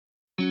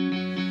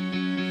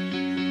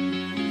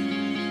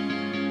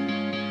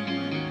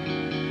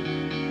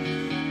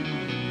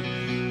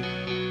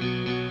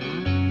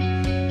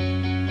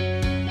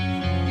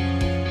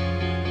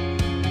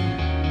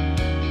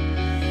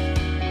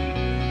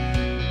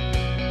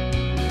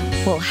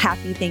Well,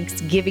 happy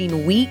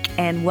Thanksgiving week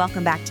and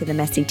welcome back to the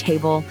Messy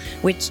Table,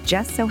 which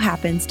just so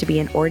happens to be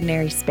an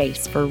ordinary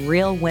space for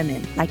real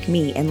women like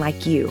me and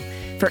like you,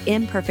 for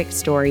imperfect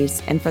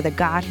stories and for the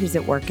God who's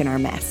at work in our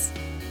mess.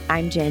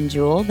 I'm Jen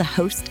Jewell, the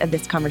host of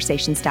this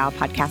conversation style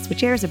podcast,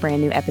 which airs a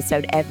brand new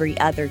episode every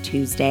other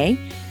Tuesday.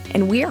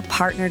 And we are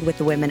partnered with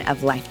the women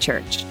of Life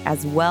Church,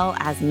 as well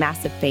as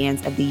massive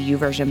fans of the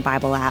YouVersion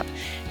Bible app,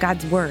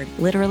 God's Word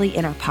literally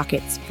in our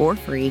pockets for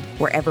free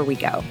wherever we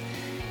go.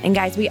 And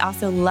guys, we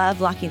also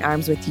love locking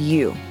arms with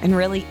you and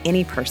really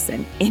any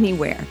person,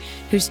 anywhere,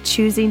 who's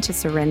choosing to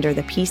surrender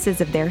the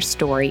pieces of their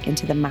story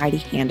into the mighty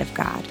hand of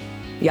God.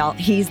 Y'all,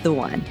 He's the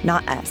one,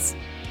 not us.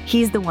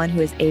 He's the one who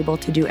is able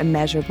to do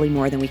immeasurably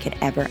more than we could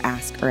ever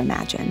ask or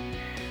imagine.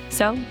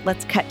 So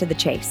let's cut to the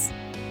chase.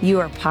 You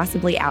are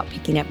possibly out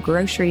picking up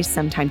groceries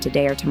sometime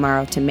today or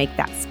tomorrow to make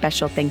that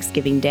special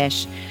Thanksgiving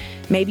dish.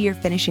 Maybe you're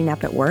finishing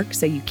up at work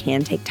so you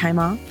can take time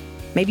off.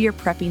 Maybe you're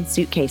prepping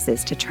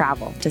suitcases to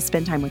travel, to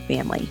spend time with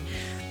family.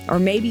 Or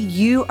maybe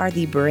you are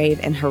the brave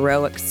and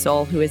heroic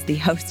soul who is the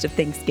host of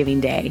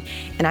Thanksgiving Day,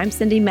 and I'm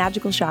sending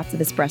magical shots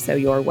of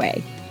espresso your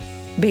way.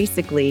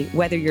 Basically,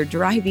 whether you're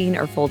driving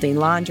or folding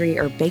laundry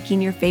or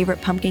baking your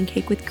favorite pumpkin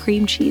cake with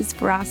cream cheese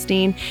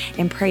frosting,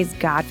 and praise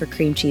God for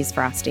cream cheese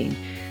frosting.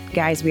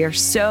 Guys, we are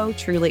so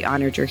truly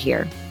honored you're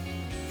here.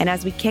 And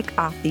as we kick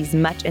off these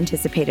much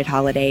anticipated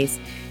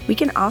holidays, we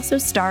can also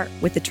start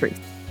with the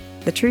truth.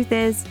 The truth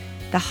is,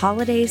 the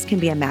holidays can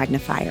be a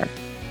magnifier.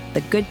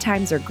 The good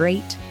times are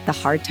great, the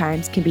hard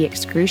times can be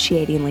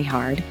excruciatingly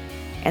hard,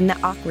 and the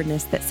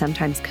awkwardness that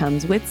sometimes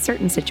comes with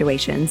certain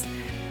situations,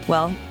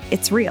 well,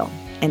 it's real,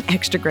 and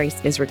extra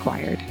grace is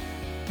required.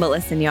 But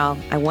listen, y'all,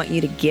 I want you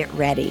to get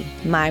ready.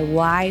 My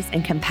wise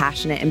and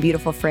compassionate and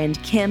beautiful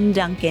friend, Kim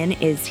Duncan,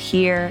 is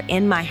here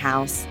in my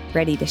house,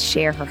 ready to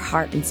share her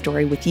heart and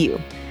story with you.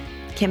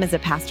 Kim is a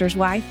pastor's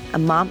wife, a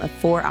mom of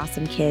 4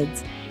 awesome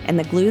kids, and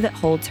the glue that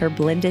holds her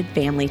blended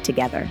family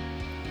together.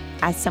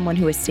 As someone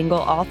who was single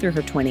all through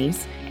her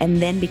 20s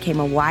and then became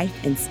a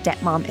wife and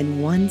stepmom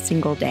in one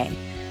single day,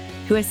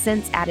 who has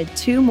since added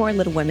 2 more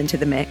little women to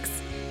the mix,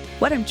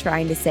 what I'm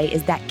trying to say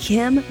is that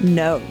Kim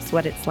knows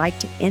what it's like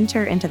to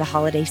enter into the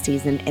holiday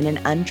season in an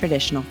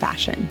untraditional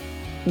fashion.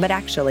 But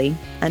actually,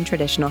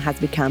 untraditional has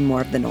become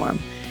more of the norm.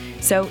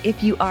 So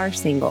if you are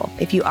single,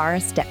 if you are a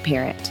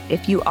step-parent,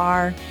 if you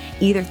are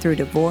either through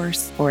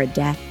divorce or a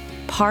death,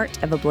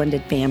 part of a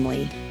blended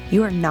family,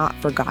 you are not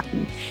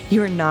forgotten,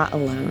 you are not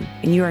alone,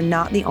 and you are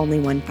not the only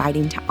one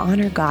fighting to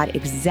honor God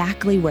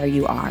exactly where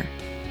you are.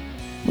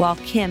 While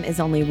Kim is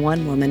only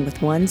one woman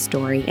with one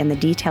story, and the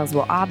details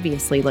will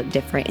obviously look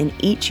different in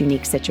each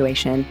unique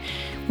situation,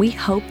 we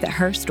hope that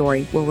her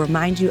story will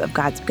remind you of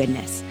God's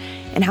goodness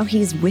and how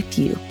He's with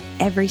you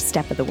every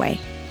step of the way.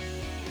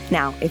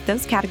 Now, if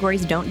those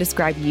categories don't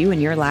describe you and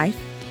your life,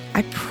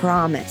 I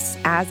promise,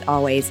 as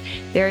always,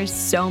 there is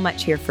so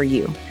much here for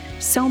you.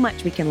 So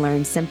much we can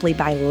learn simply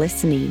by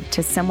listening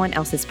to someone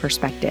else's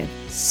perspective.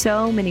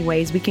 So many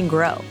ways we can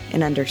grow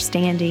in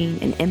understanding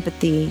and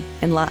empathy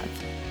and love.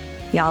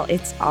 Y'all,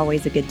 it's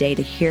always a good day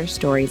to hear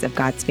stories of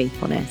God's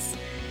faithfulness.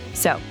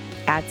 So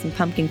add some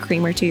pumpkin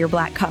creamer to your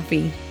black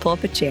coffee, pull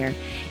up a chair,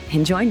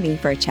 and join me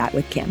for a chat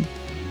with Kim.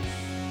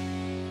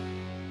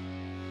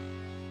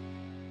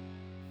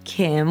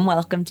 Kim,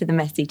 welcome to the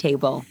Messy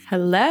Table.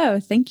 Hello.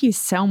 Thank you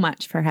so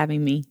much for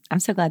having me. I'm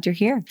so glad you're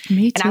here.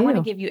 Me too. And I want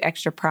to give you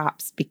extra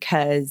props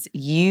because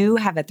you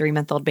have a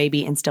 3-month-old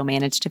baby and still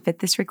managed to fit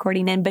this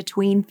recording in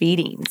between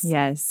feedings.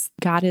 Yes.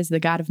 God is the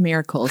God of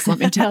miracles, let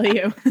me tell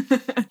you.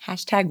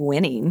 Hashtag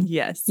winning.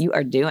 Yes. You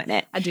are doing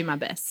it. I do my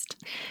best.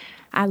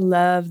 I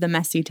love the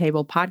Messy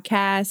Table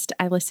podcast.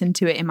 I listen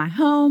to it in my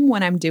home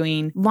when I'm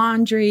doing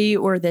laundry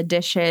or the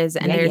dishes.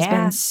 And there's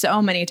been so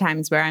many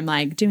times where I'm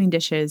like doing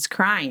dishes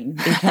crying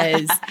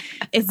because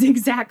it's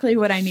exactly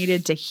what I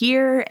needed to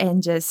hear.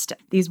 And just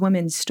these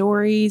women's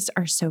stories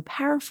are so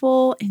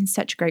powerful and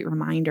such great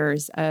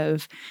reminders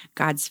of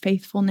God's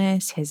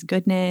faithfulness, His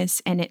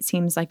goodness. And it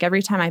seems like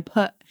every time I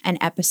put an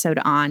episode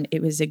on,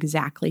 it was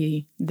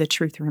exactly the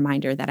truth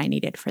reminder that I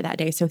needed for that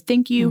day. So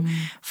thank you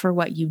for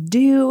what you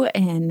do.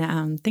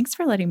 And thanks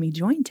for letting me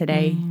join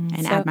today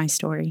and add my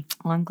story.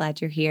 Well, I'm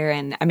glad you're here.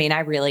 And I mean, I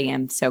really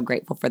am so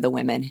grateful for the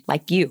women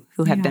like you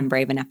who have been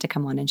brave enough to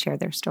come on and share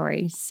their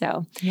stories.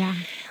 So,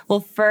 well,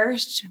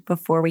 first,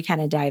 before we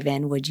kind of dive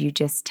in, would you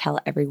just tell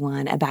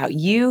everyone about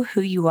you,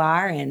 who you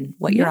are, and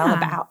what you're all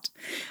about?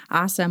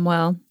 Awesome.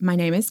 Well, my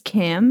name is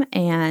Kim,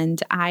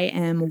 and I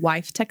am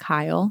wife to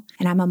Kyle,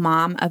 and I'm a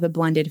mom of a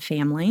blended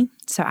family.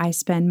 So I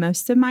spend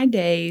most of my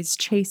days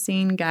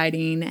chasing,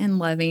 guiding, and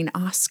loving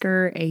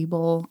Oscar,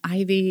 Abel,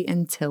 Ivy,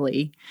 and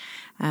Tilly.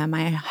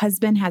 My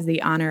husband has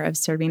the honor of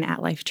serving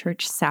at Life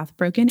Church South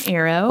Broken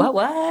Arrow.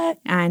 What?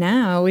 I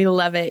know. We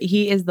love it.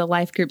 He is the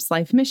Life Group's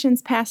life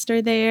missions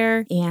pastor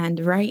there.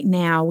 And right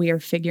now we are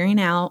figuring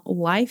out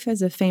life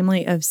as a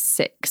family of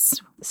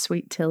 6.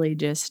 Sweet Tilly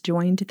just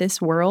joined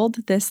this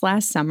world this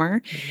last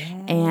summer.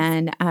 Yes.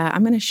 And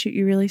I'm going to shoot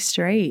you really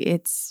straight.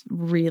 It's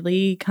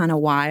really kind of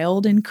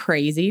wild and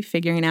crazy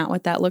figuring out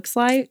what that looks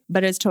like,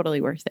 but it's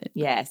totally worth it.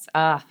 Yes.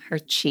 Her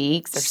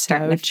cheeks are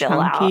starting to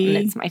fill out, and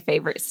it's my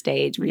favorite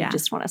stage where you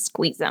just want to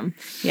squeeze them.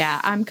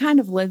 Yeah. I'm kind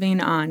of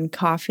living on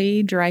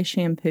coffee, dry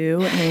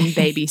shampoo, and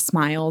baby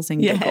smiles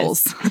and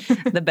giggles.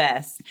 The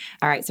best.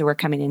 All right. So we're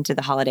coming into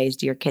the holidays.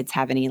 Do your kids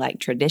have any like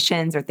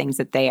traditions or things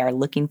that they are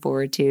looking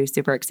forward to,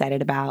 super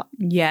excited about?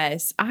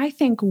 Yes. I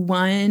think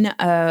one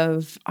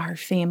of our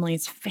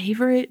family's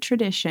favorite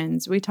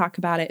traditions, we talk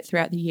about it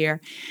throughout the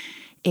year,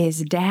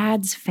 is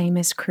Dad's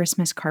famous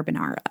Christmas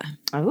carbonara.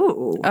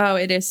 Oh,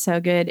 it is so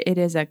good. It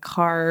is a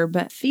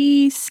carb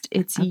feast.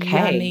 It's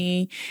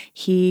yummy.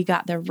 He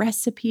got the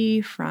recipe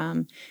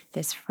from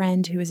this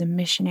friend who was a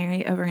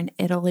missionary over in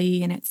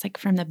Italy, and it's like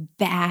from the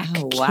back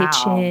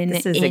kitchen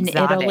in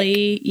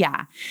Italy.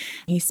 Yeah.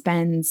 He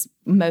spends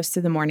most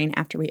of the morning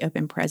after we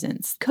open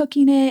presents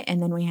cooking it,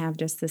 and then we have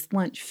just this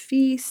lunch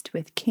feast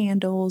with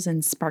candles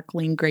and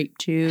sparkling grape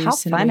juice. How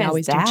fun we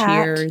always is that? do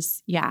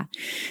cheers. Yeah.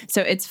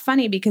 So it's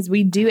funny because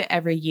we do it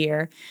every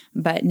year,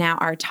 but now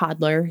our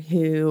toddler,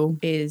 who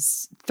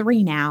is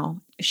 3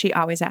 now, she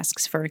always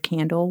asks for a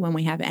candle when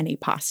we have any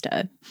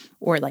pasta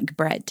or like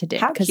bread to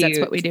dip, because that's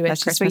what we do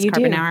with Christmas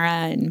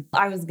carbonara. And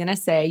I was going to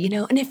say,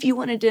 and if you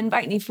wanted to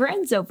invite any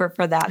friends over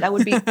for that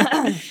would be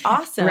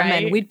awesome.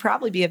 Right? And we'd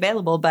probably be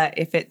available. But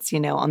if it's,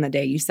 on the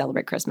day you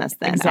celebrate Christmas,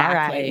 then all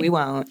right, we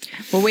won't.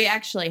 Well, we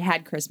actually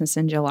had Christmas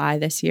in July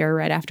this year,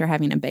 right after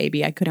having a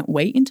baby. I couldn't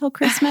wait until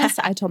Christmas.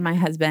 I told my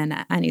husband,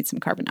 I need some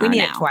carbonara. We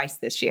need it twice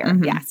this year.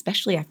 Mm-hmm. Yeah,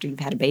 especially after you've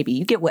had a baby.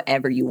 You get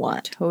whatever you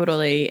want.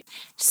 Totally.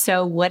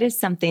 So what is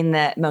something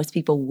that most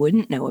people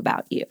wouldn't know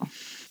about you?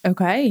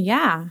 Okay,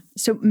 yeah.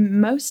 So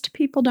most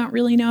people don't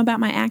really know about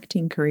my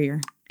acting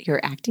career. Your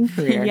acting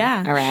career?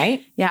 Yeah. All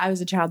right. Yeah, I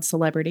was a child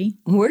celebrity.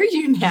 Were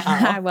you now?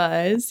 I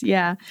was,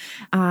 yeah.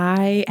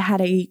 I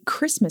had a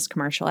Christmas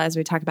commercial, as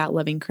we talk about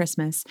loving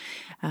Christmas.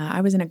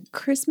 I was in a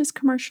Christmas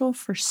commercial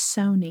for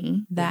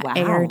Sony that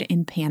aired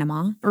in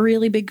Panama. A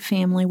really big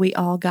family. We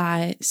all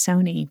got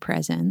Sony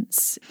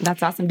presents.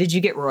 That's awesome. Did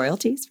you get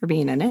royalties for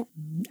being in it?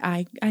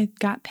 I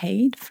got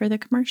paid for the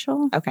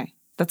commercial. Okay.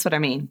 That's what I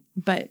mean.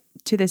 But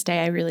to this day,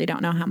 I really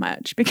don't know how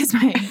much, because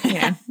my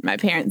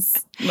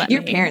parents let me.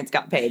 Your parents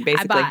got paid,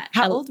 basically.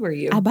 How old were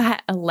you? I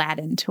bought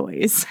Aladdin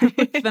toys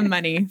with the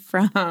money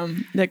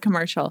from the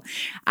commercial.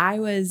 I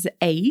was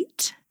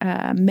 8,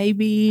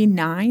 maybe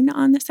 9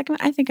 on the second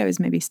one. I think I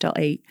was maybe still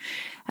 8.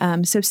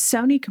 So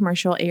Sony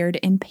commercial aired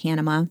in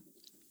Panama.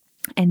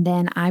 And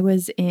then I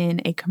was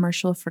in a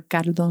commercial for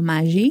Cardo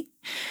Magi,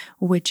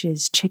 which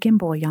is chicken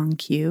bouillon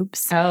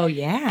cubes. Oh,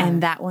 yeah.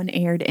 And that one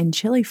aired in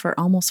Chile for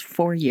almost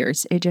 4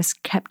 years. It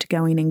just kept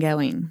going and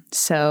going.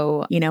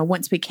 So,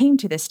 once we came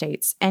to the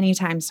States,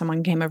 anytime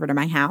someone came over to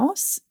my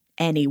house,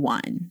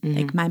 anyone. Mm-hmm.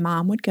 Like my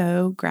mom would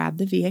go grab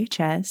the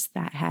VHS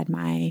that had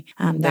my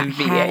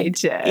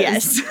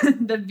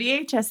VHS. The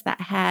VHS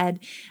that had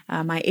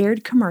my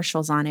aired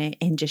commercials on it,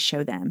 and just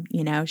show them.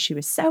 She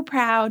was so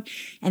proud,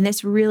 and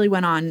this really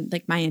went on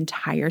like my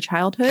entire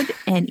childhood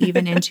and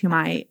even into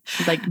my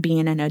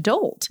being an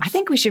adult. I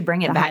think we should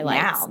bring it back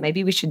now.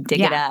 Maybe we should dig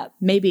it up.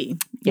 Maybe.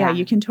 Yeah,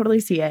 you can totally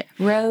see it.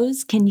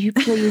 Rose, can you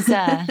please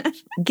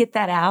get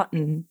that out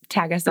and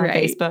tag us on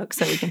Facebook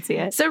so we can see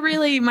it? So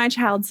really, my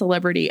child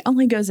celebrity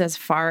only goes as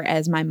far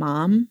as my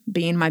mom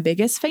being my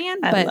biggest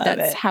fan, but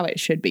that's how it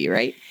should be,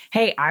 right?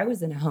 Hey, I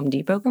was in a Home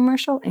Depot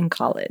commercial in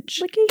college.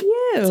 Look at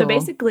you. So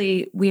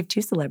basically, we have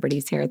 2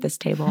 celebrities here at this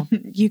table.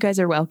 You guys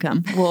are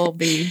welcome. We'll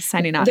be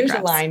signing autographs.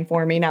 There's a line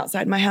forming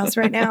outside my house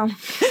right now.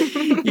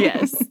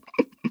 Yes.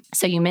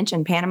 So you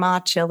mentioned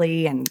Panama,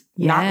 Chile, and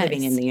not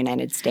living in the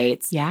United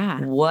States. Yeah.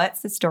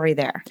 What's the story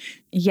there?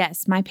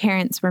 Yes, my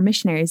parents were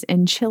missionaries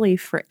in Chile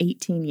for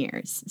 18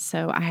 years.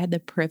 So I had the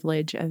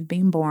privilege of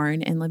being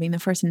born and living the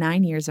first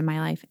 9 years of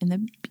my life in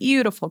the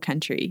beautiful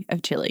country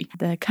of Chile.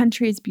 The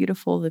country is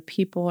beautiful. The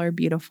people are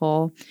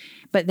beautiful.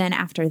 But then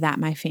after that,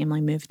 my family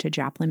moved to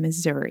Joplin,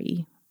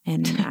 Missouri.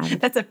 And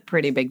that's a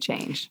pretty big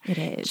change. It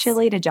is.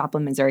 Chile to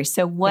Joplin, Missouri.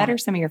 So what are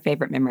some of your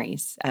favorite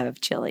memories of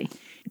Chile?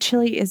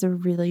 Chile is a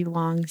really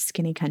long,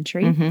 skinny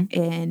country.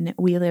 Mm-hmm. And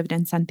we lived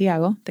in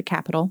Santiago, the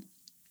capital.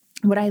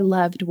 What I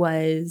loved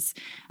was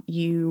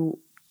you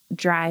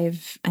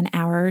drive an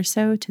hour or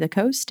so to the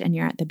coast and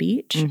you're at the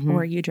beach, mm-hmm.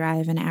 or you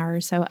drive an hour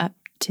or so up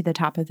to the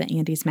top of the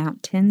Andes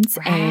Mountains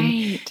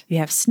and you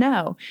have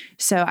snow.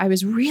 So I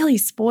was really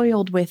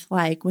spoiled with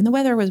when the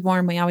weather was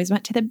warm, we always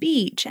went to the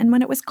beach. And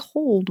when it was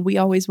cold, we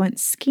always went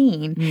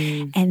skiing.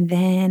 Mm. And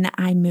then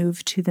I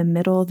moved to the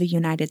middle of the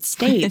United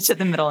States. To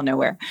the middle of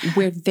nowhere.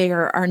 Where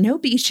there are no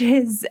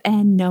beaches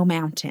and no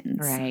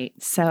mountains. Right.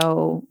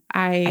 So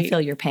I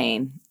feel your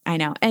pain. I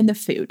know. And the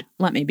food,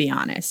 let me be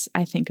honest.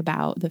 I think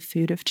about the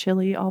food of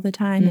Chile all the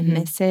time, mm-hmm. and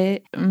miss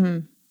it.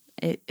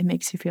 It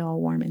makes you feel all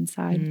warm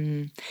inside.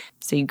 Mm.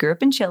 So you grew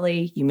up in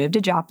Chile. You moved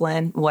to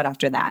Joplin. What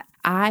after that?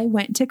 I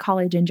went to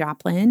college in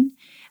Joplin.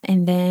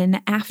 And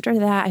then after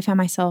that, I found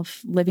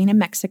myself living in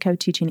Mexico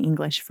teaching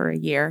English for a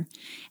year.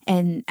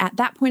 And at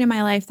that point in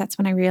my life, that's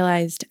when I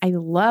realized I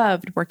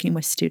loved working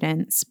with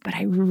students, but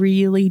I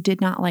really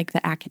did not like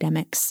the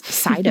academics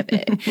side of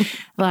it.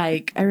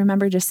 Like, I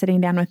remember just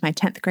sitting down with my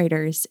 10th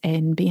graders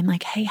and being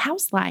like, hey,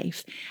 how's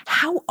life?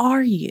 How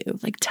are you?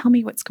 Like, tell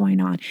me what's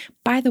going on.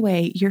 By the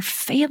way, you're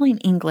failing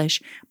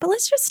English, but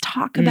let's just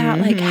talk about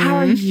like, how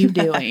are you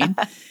doing?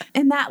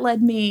 And that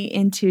led me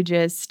into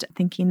just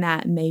thinking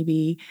that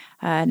maybe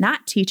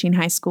not teaching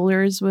high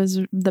schoolers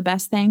was the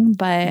best thing.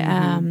 But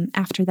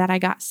after that, I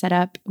got set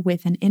up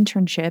with an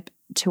internship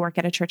to work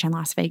at a church in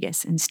Las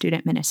Vegas in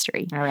student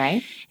ministry. All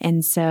right.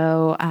 And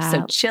so...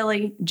 so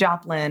Chile,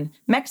 Joplin,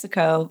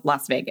 Mexico,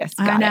 Las Vegas.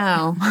 I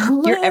know.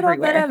 You're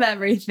everywhere. Bit of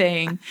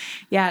everything.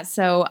 Yeah.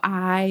 So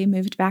I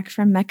moved back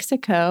from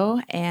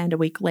Mexico and a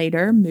week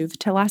later moved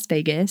to Las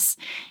Vegas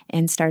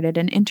and started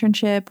an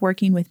internship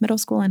working with middle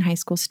school and high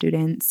school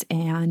students.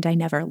 And I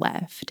never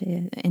left.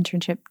 The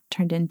internship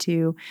turned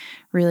into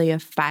really a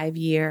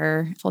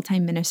 5-year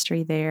full-time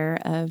ministry there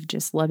of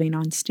just loving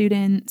on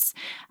students.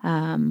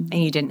 And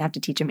you didn't have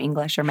to teach them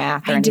English or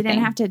math or anything? I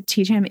didn't have to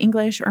teach him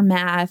English or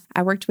math.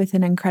 I worked with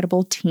an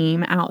incredible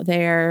team out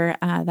there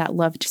that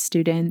loved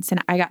students,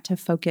 and I got to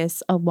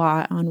focus a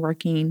lot on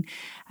working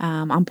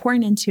on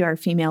pouring into our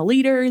female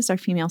leaders, our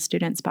female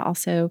students, but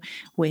also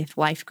with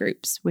life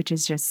groups, which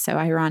is just so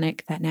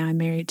ironic that now I'm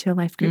married to a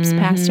life groups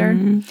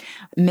pastor.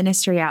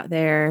 Ministry out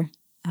there.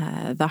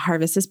 The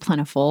harvest is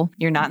plentiful.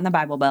 You're not in the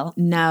Bible Belt.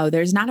 No,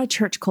 there's not a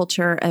church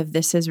culture of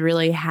this is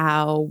really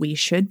how we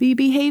should be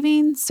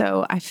behaving.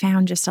 So I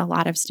found just a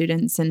lot of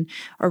students in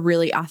a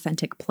really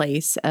authentic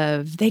place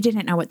of they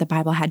didn't know what the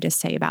Bible had to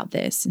say about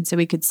this. And so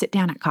we could sit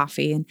down at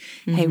coffee and,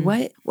 hey,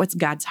 what's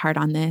God's heart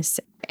on this?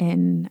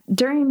 And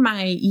during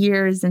my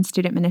years in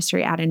student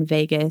ministry out in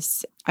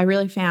Vegas, I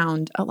really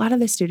found a lot of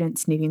the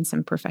students needing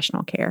some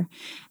professional care.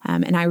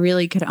 And I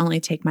really could only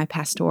take my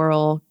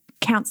pastoral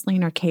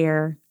counseling or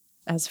care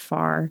as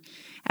far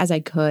as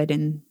I could.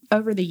 And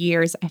over the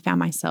years, I found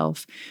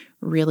myself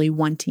really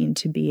wanting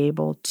to be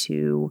able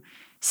to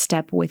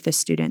step with the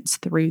students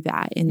through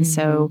that. And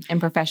so... And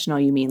professional,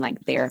 you mean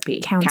like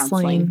therapy,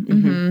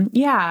 counseling.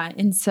 Yeah.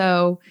 And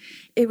so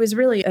it was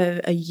really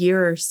a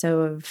year or so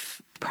of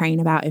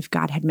praying about if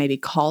God had maybe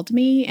called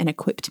me and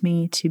equipped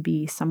me to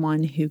be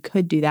someone who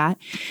could do that.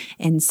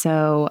 And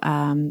so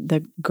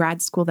the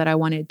grad school that I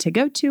wanted to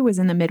go to was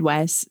in the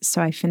Midwest. So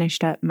I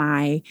finished up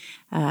my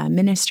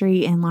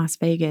ministry in Las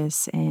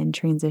Vegas and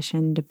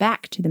transitioned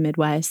back to the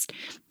Midwest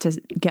to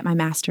get my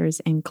master's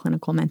in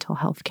clinical mental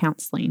health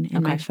counseling.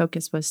 And my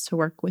focus was to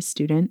work with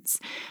students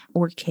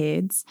or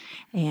kids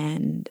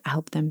and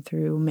help them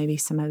through maybe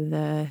some of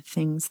the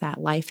things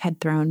that life had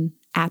thrown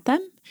at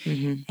them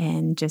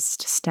and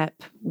just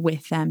step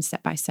with them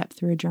step by step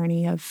through a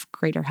journey of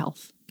greater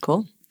health.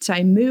 Cool. So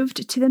I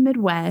moved to the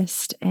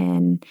Midwest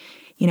and,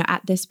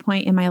 at this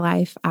point in my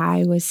life,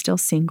 I was still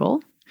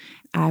single.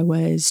 I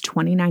was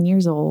 29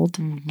 years old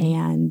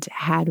and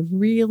had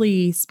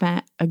really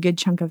spent a good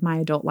chunk of my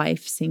adult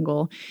life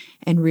single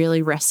and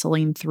really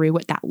wrestling through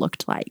what that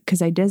looked like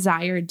because I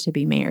desired to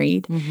be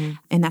married.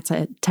 And that's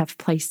a tough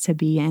place to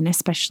be in,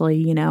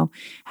 especially,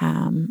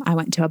 I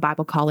went to a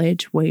Bible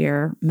college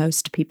where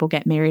most people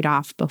get married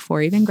off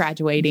before even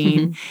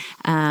graduating.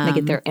 They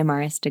get their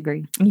MRS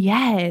degree.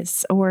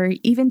 Yes. Or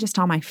even just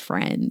all my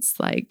friends.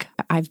 Like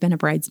I've been a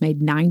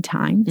bridesmaid 9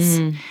 times,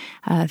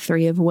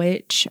 3 of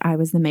which I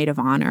was the maid of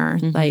honor.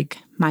 Like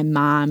my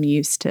mom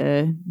used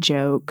to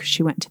joke,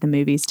 she went to the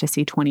movies to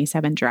see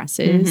 27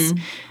 dresses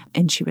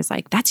and she was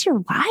like, that's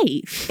your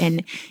life. And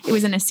it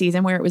was in a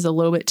season where it was a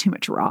little bit too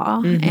much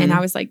raw. And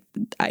I was like,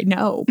 I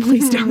know,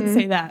 please don't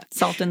say that.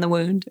 Salt in the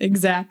wound.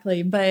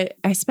 Exactly. But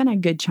I spent a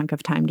good chunk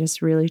of time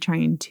just really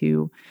trying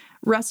to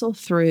wrestle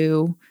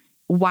through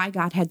why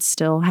God had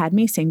still had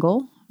me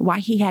single, why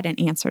he hadn't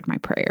answered my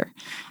prayer.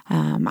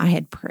 I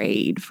had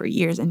prayed for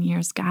years and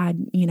years, God,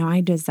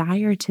 I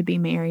desire to be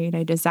married.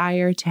 I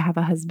desire to have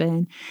a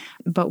husband.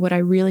 But what I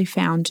really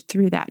found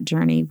through that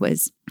journey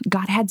was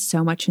God had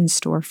so much in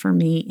store for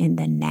me in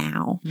the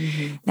now,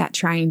 that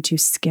trying to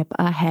skip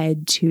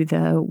ahead to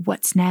the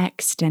what's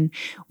next and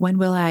when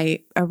will I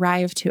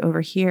arrive to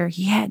over here,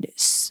 he had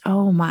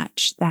so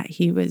much that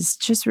he was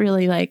just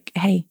really like,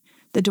 hey,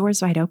 the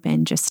door's wide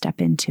open, just step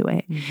into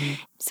it.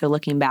 So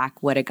looking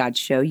back, what did God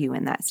show you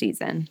in that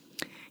season?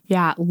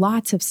 Yeah,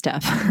 lots of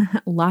stuff. I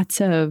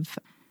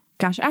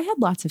had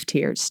lots of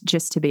tears,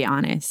 just to be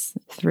honest,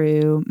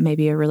 through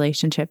maybe a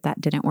relationship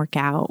that didn't work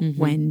out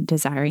when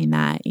desiring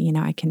that.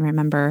 I can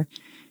remember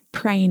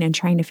praying and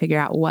trying to figure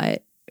out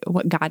what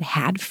God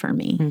had for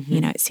me.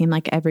 It seemed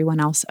like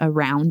everyone else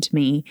around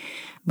me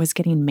was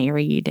getting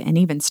married and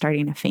even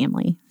starting a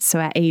family. So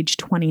at age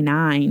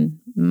 29,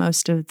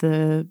 most of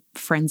the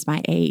friends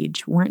my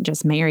age weren't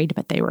just married,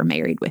 but they were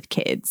married with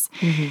kids.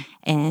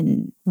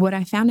 And what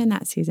I found in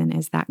that season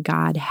is that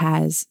God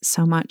has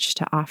so much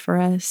to offer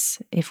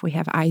us if we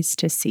have eyes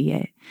to see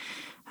it.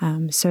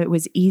 So it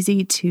was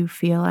easy to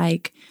feel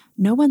like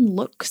no one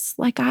looks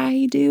like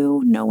I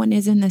do. No one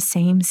is in the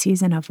same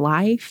season of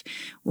life,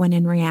 when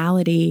in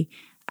reality,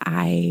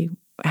 I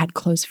had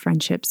close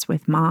friendships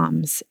with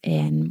moms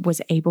and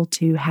was able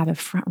to have a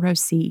front row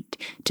seat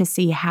to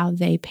see how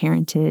they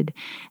parented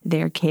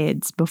their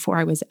kids before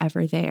I was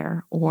ever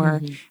there, or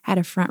had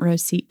a front row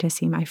seat to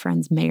see my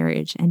friend's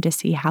marriage and to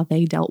see how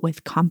they dealt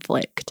with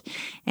conflict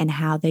and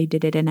how they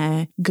did it in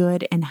a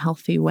good and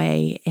healthy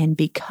way. And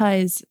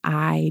because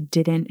I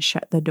didn't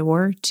shut the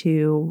door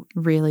to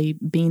really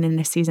being in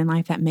a season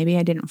life that maybe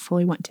I didn't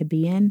fully want to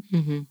be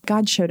in,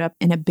 God showed up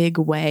in a big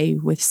way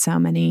with so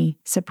many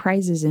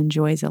surprises and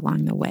joys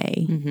along the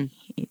way.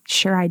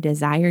 Sure, I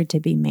desired to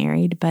be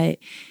married, but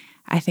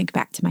I think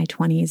back to my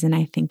 20s and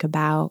I think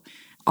about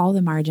all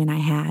the margin I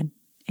had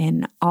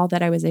and all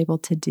that I was able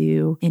to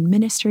do in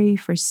ministry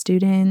for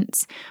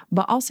students,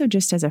 but also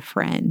just as a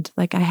friend.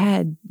 Like, I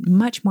had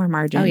much more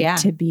margin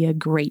to be a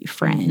great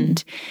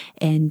friend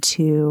and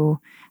to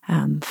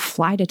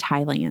fly to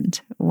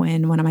Thailand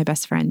when one of my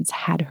best friends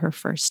had her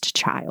first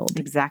child.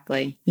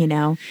 Exactly. You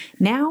know,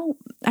 now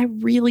I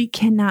really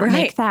cannot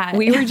make that.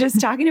 We were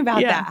just talking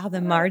about that, how the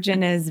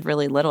margin is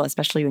really little,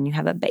 especially when you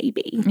have a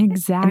baby.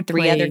 Exactly. And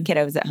 3 other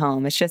kiddos at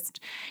home. It's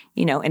just,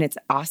 and it's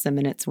awesome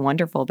and it's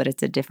wonderful, but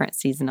it's a different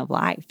season of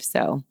life.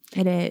 So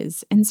it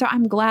is. And so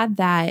I'm glad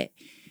that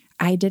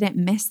I didn't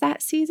miss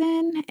that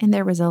season, and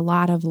there was a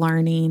lot of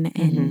learning,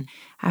 and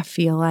I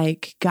feel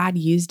like God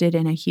used it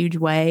in a huge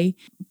way,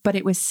 but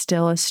it was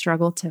still a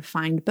struggle to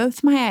find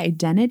both my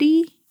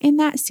identity in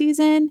that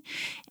season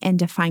and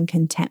to find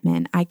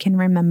contentment. I can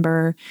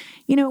remember,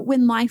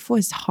 when life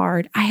was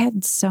hard, I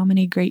had so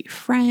many great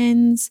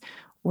friends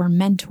or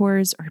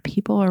mentors or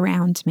people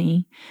around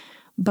me.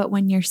 But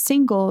when you're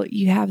single,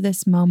 you have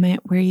this moment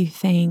where you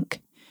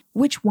think,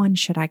 which one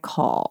should I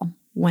call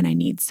when I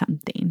need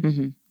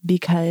something?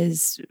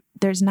 Because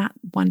there's not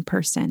one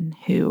person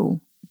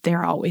who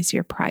they're always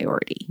your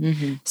priority.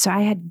 So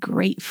I had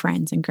great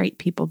friends and great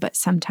people, but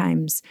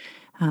sometimes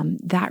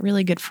that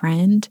really good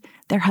friend,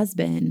 their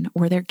husband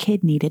or their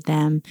kid needed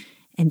them,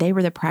 and they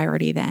were the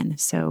priority then.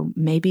 So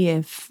maybe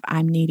if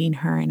I'm needing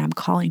her and I'm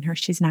calling her,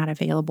 she's not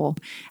available.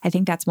 I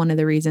think that's one of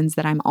the reasons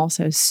that I'm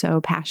also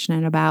so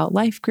passionate about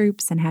life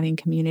groups and having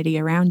community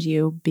around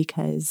you,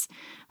 because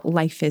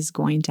life is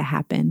going to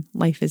happen.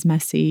 Life is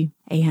messy.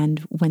 And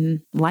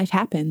when life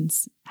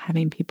happens,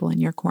 having people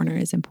in your corner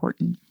is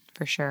important.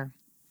 For sure.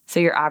 So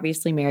you're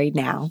obviously married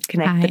now.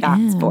 Connect the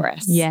dots for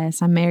us.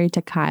 Yes, I'm married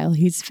to Kyle.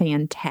 He's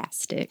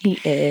fantastic. He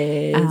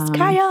is.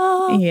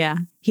 Kyle. Yeah.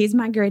 He's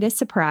my greatest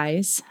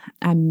surprise.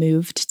 I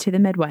moved to the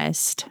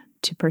Midwest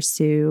to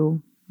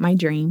pursue my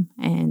dream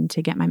and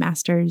to get my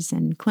master's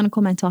in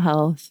clinical mental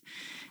health.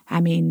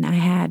 I mean, I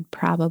had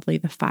probably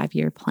the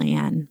 5-year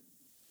plan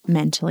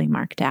mentally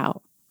marked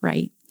out,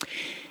 right?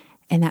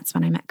 And that's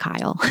when I met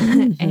Kyle.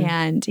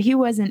 And he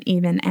wasn't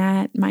even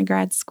at my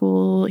grad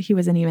school. He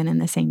wasn't even in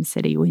the same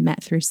city. We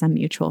met through some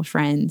mutual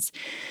friends.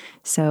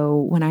 So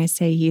when I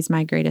say he's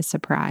my greatest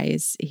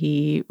surprise,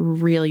 he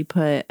really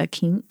put a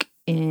kink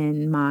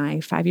in my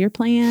 5-year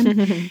plan.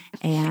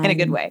 And in a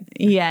good way.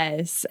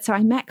 Yes. So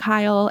I met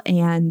Kyle,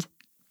 and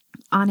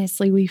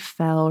honestly, we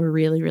fell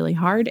really, really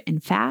hard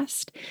and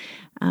fast.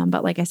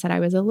 But like I said, I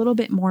was a little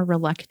bit more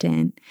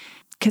reluctant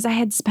because I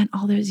had spent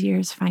all those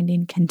years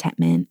finding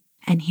contentment.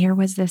 And here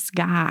was this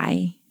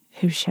guy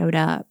who showed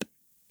up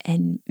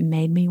and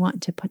made me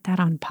want to put that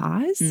on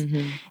pause.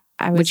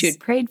 Which you had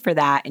prayed for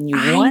that and you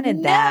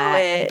wanted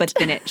that, but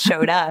then it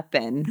showed up,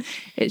 and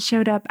it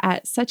showed up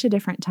at such a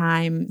different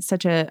time,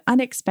 such an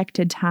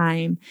unexpected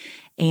time.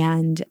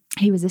 And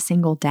he was a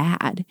single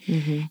dad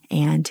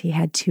and he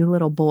had 2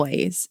 little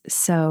boys.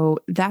 So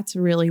that's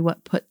really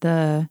what put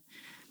the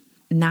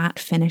not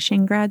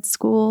finishing grad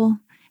school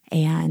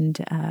and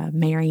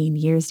marrying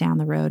years down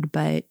the road.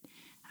 But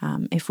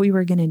if we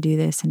were going to do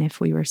this and if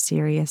we were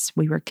serious,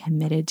 we were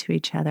committed to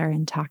each other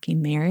and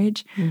talking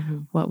marriage,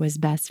 what was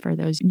best for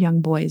those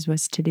young boys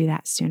was to do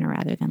that sooner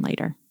rather than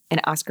later. And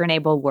Oscar and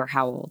Abel were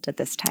how old at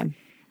this time?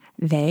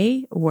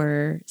 They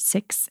were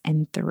 6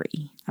 and 3.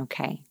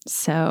 Okay.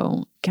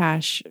 So,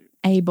 gosh,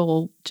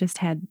 Abel just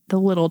had the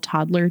little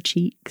toddler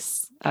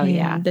cheeks. Oh,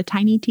 yeah. The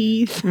tiny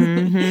teeth.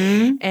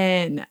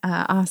 And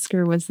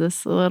Oscar was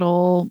this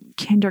little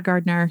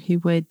kindergartner who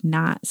would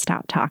not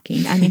stop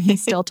talking. I mean, he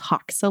still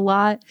talks a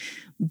lot,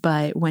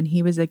 but when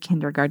he was a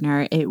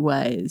kindergartner, it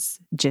was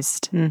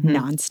just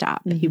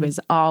nonstop. He was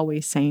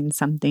always saying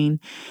something.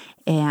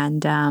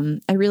 And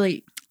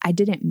I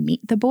didn't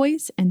meet the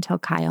boys until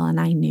Kyle and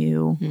I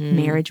knew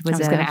marriage was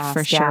a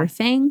for sure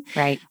thing.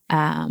 Right.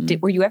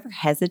 Were you ever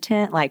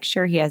hesitant? Like,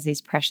 sure, he has these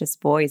precious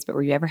boys, but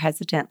were you ever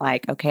hesitant?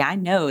 Like, okay, I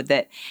know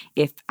that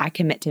if I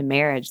commit to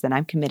marriage, then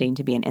I'm committing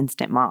to be an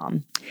instant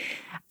mom.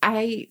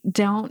 I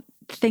don't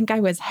think I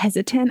was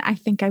hesitant. I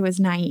think I was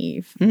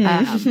naive.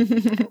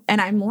 And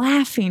I'm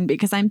laughing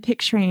because I'm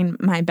picturing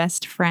my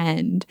best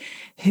friend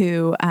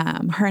who,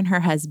 her and her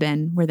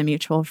husband were the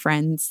mutual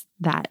friends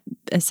that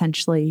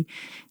essentially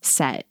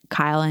set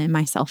Kyle and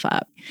myself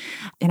up.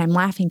 And I'm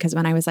laughing because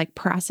when I was like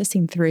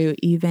processing through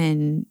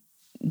even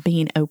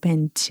being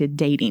open to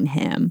dating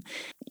him.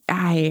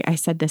 I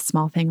said this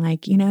small thing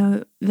like,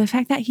 the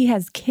fact that he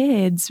has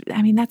kids,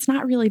 I mean, that's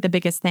not really the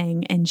biggest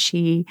thing. And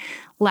she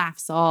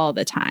laughs all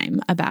the time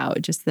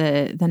about just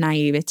the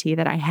naivety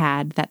that I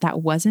had,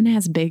 that wasn't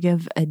as big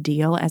of a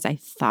deal as I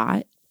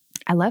thought.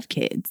 I love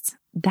kids.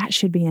 That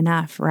should be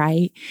enough,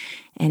 right?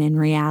 And in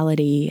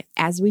reality,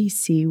 as we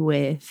see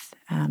with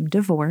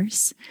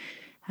divorce,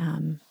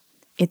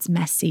 it's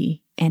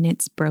messy and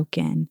it's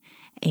broken.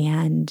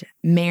 And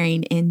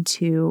marrying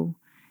into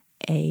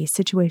a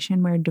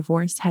situation where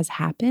divorce has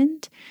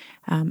happened,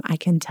 I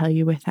can tell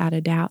you without a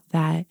doubt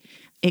that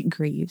it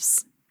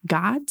grieves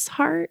God's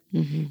heart.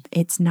 Mm-hmm.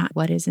 It's not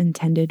what is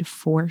intended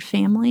for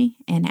family.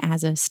 And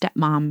as a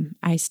stepmom,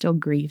 I still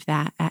grieve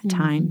that at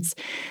times.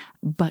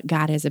 But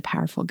God is a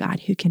powerful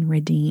God who can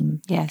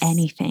redeem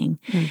anything.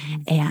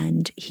 Mm-hmm.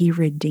 And he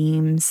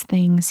redeems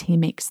things. He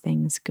makes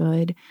things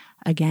good,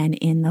 again,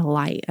 in the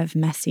light of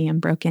messy and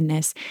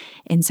brokenness.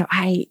 And so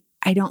I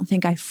don't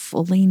think I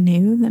fully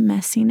knew the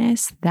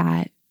messiness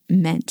that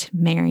meant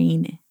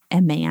marrying a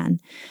man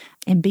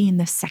and being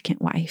the second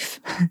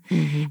wife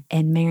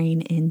and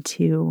marrying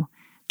into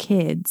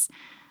kids.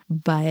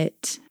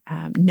 But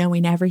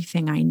knowing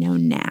everything I know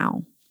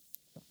now,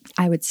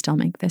 I would still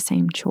make the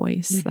same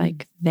choice. Mm-hmm.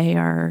 Like, they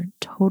are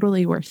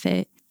totally worth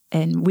it.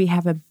 And we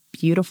have a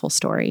beautiful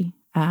story.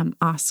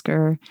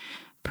 Oscar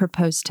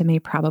proposed to me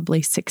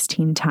probably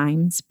 16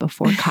 times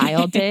before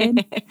Kyle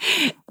did.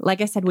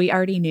 Like I said, we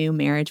already knew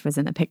marriage was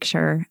in the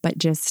picture, but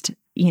just,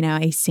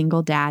 a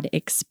single dad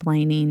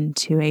explaining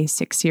to a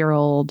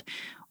 6-year-old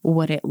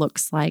what it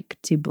looks like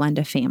to blend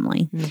a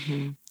family.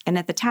 Mm-hmm. And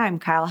at the time,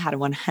 Kyle had a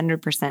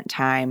 100%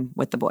 time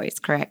with the boys,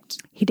 correct?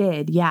 He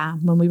did, yeah.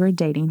 When we were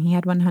dating, he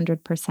had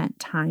 100%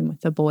 time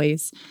with the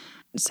boys.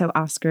 So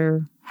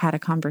Oscar had a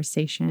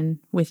conversation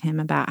with him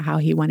about how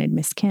he wanted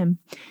Miss Kim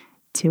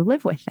to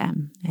live with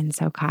them. And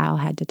so Kyle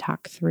had to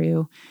talk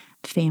through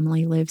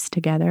family lives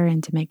together,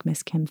 and to make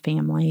Miss Kim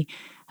family,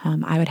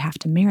 I would have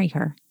to marry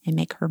her and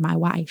make her my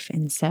wife.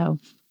 And so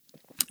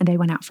they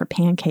went out for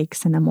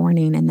pancakes in the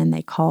morning, and then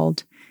they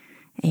called.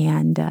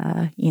 And,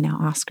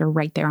 Oscar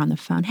right there on the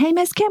phone, "Hey,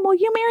 Miss Kim, will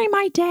you marry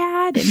my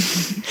dad?"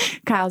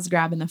 And Kyle's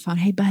grabbing the phone.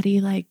 "Hey,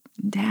 buddy,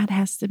 Dad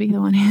has to be the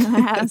one who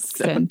asks."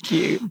 So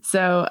cute.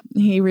 So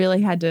he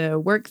really had to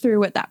work through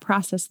what that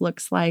process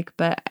looks like.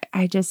 But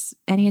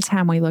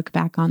anytime we look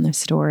back on the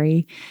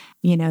story,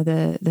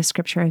 the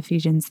scripture,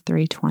 Ephesians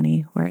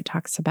 3:20, where it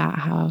talks about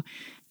how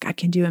God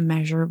can do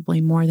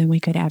immeasurably more than we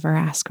could ever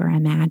ask or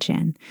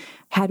imagine.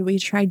 Had we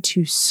tried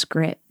to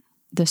script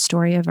the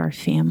story of our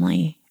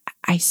family,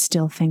 I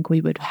still think we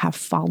would have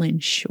fallen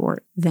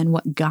short than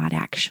what God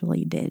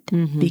actually did,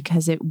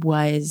 because it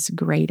was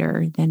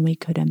greater than we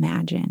could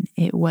imagine.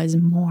 It was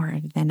more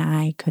than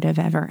I could have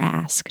ever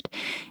asked.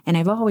 And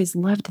I've always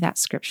loved that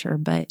scripture,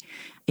 but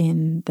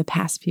in the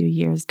past few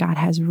years, God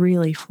has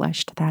really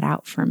fleshed that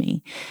out for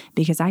me,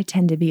 because I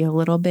tend to be a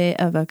little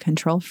bit of a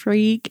control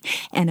freak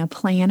and a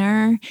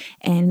planner.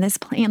 And this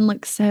plan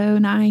looks so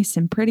nice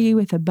and pretty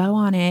with a bow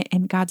on it.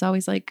 And God's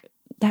always like,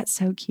 "That's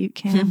so cute,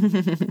 Kim.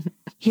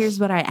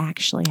 Here's what I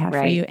actually have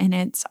for you." And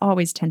it's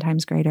always 10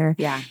 times greater.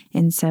 Yeah.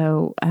 And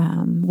so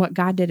what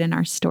God did in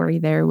our story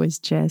there was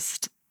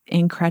just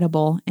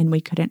incredible. And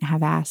we couldn't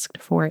have asked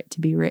for it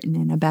to be written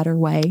in a better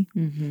way.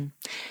 Mm-hmm.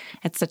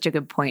 It's such a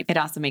good point. It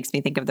also makes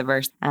me think of the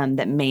verse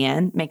that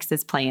man makes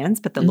his plans,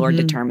 but the Lord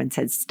determines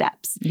his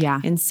steps.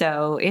 Yeah. And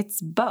so it's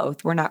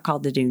both. We're not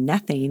called to do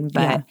nothing,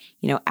 but,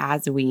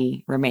 as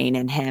we remain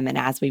in him and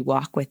as we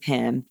walk with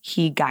him,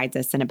 he guides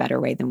us in a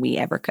better way than we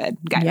ever could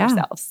guide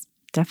ourselves.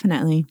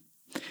 Definitely.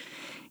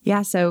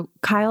 Yeah. So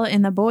Kyle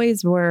and the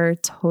boys were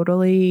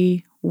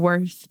totally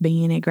worth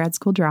being a grad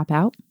school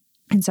dropout.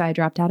 And so I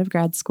dropped out of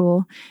grad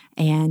school,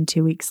 and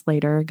 2 weeks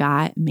later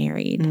got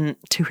married.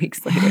 2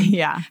 weeks later.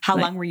 Yeah. How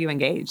long were you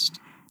engaged?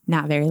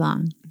 Not very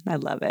long. I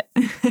love it.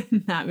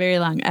 Not very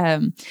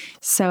long.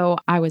 So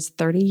I was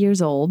 30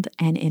 years old,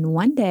 and in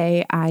one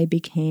day I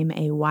became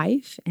a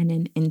wife and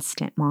an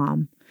instant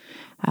mom.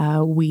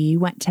 We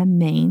went to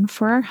Maine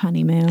for our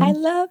honeymoon. I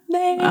love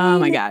Maine. Oh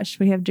my gosh.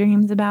 We have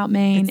dreams about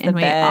Maine, and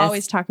we best.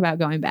 always talk about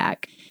going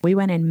back. We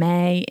went in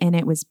May, and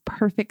it was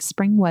perfect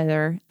spring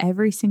weather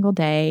every single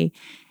day.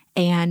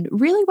 And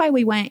really why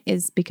we went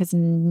is because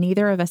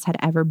neither of us had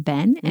ever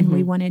been, and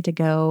we wanted to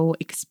go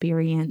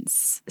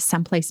experience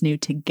someplace new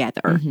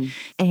together.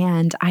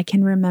 And I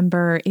can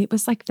remember it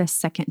was like the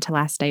second to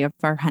last day of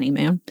our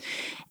honeymoon,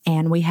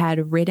 and we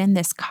had ridden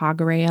this cog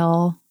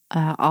rail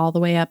all the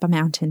way up a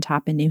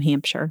mountaintop in New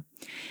Hampshire.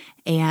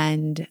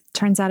 And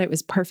turns out it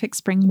was perfect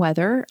spring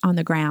weather on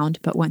the ground,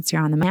 but once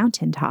you're on the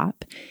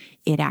mountaintop,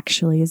 it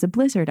actually is a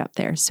blizzard up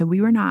there. So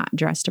we were not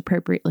dressed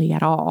appropriately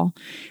at all.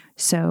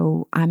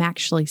 So I'm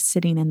actually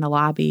sitting in the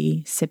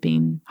lobby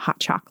sipping hot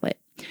chocolate.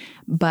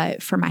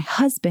 But for my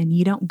husband,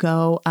 you don't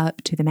go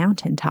up to the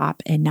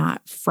mountaintop and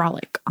not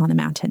frolic on the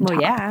mountaintop.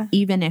 Well, yeah.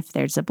 Even if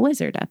there's a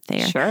blizzard up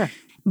there. Sure.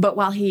 But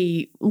while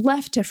he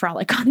left to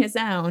frolic on his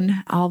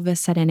own, all of a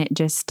sudden it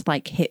just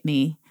hit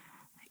me.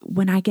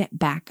 when I get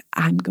back,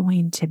 I'm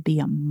going to be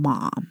a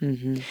mom.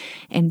 Mm-hmm.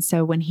 And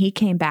so when he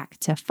came back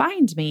to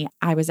find me,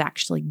 I was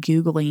actually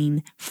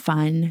Googling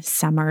fun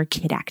summer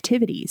kid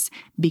activities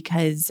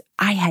because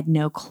I had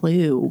no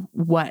clue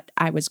what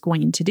I was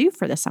going to do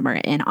for the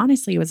summer. And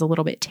honestly, I was a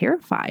little bit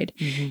terrified.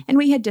 Mm-hmm. And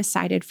we had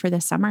decided for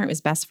the summer, it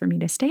was best for me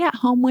to stay at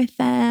home with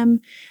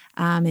them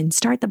and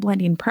start the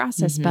blending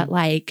process. Mm-hmm. But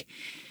like,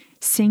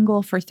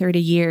 single for 30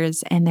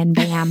 years and then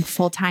bam,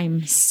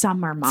 full-time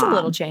summer mom. It's a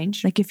little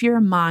change. Like if you're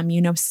a mom,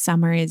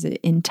 summer is an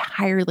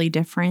entirely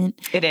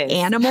different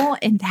animal.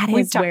 And that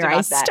is where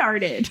I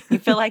started. You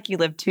feel like you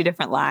live two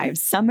different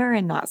lives, summer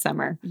and not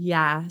summer.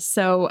 Yeah.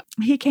 So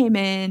he came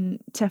in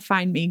to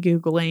find me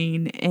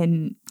Googling,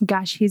 and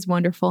gosh, he's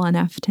wonderful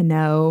enough to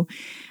know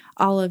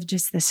all of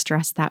just the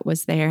stress that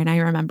was there. And I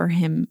remember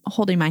him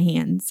holding my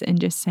hands and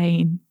just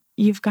saying,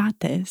 "You've got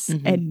this."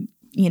 Mm-hmm. And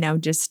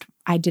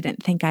I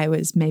didn't think I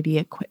was maybe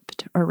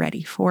equipped or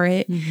ready for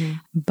it, mm-hmm.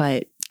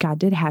 but God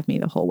did have me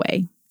the whole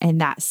way.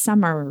 And that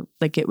summer,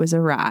 like it was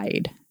a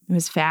ride. It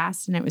was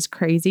fast and it was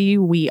crazy.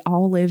 We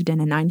all lived in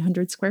a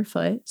 900 square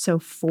foot. So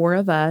 4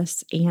 of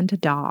us and a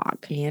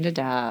dog.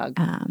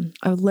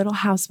 A little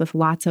house with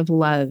lots of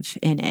love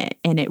in it.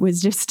 And it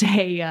was just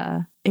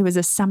it was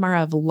a summer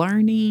of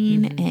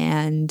learning. Mm-hmm.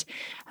 And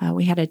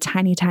we had a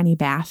tiny, tiny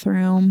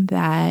bathroom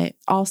that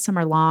all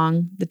summer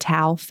long, the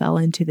towel fell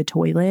into the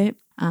toilet.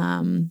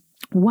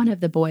 One of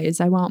the boys,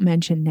 I won't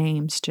mention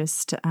names,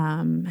 just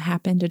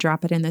happened to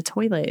drop it in the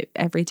toilet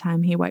every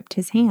time he wiped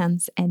his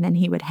hands, and then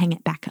he would hang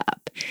it back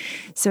up.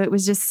 So it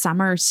was just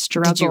summer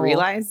struggle. Did you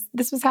realize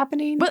this was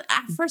happening? Well,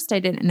 at first I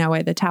didn't know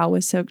why the towel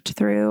was soaked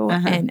through.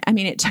 Uh-huh. And I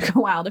mean, it took a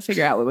while to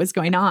figure out what was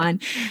going on.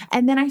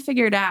 And then I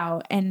figured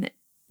out and,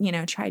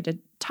 tried to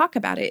talk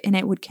about it, and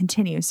it would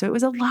continue. So it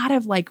was a lot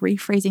of like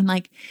rephrasing,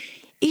 like,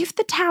 if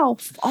the towel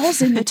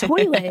falls in the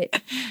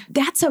toilet,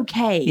 that's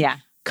okay. Yeah.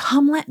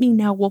 Come let me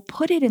know. We'll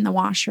put it in the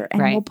washer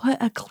and we'll put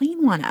a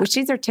clean one up. Which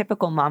these are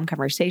typical mom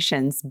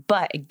conversations.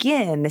 But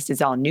again, this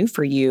is all new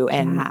for you.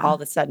 And all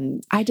of a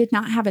sudden, I did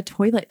not have a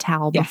toilet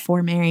towel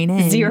before marrying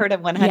in. 0 to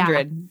 100.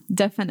 Yeah,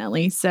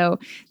 definitely. So,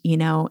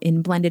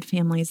 in blended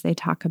families, they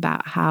talk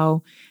about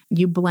how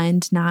you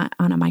blend not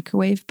on a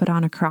microwave, but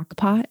on a crock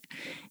pot.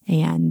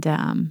 And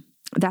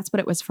that's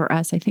what it was for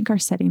us. I think our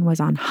setting was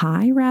on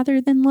high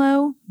rather than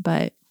low,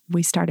 but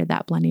we started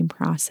that blending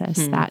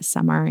process that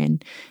summer,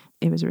 and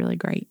it was really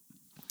great.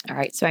 All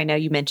right. So I know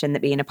you mentioned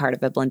that being a part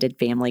of a blended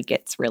family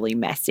gets really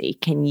messy.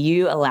 Can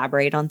you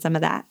elaborate on some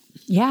of that?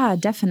 Yeah,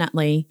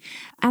 definitely.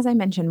 As I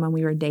mentioned, when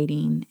we were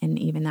dating and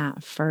even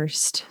that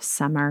first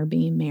summer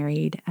being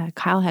married,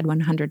 Kyle had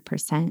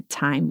 100%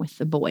 time with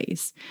the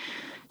boys.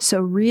 So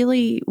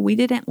really, we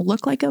didn't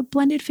look like a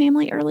blended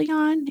family early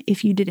on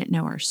if you didn't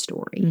know our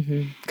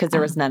story. Because there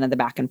was none of the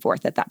back and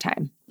forth at that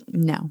time.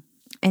 No.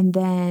 And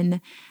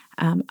then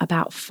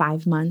about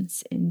 5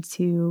 months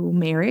into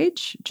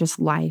marriage, just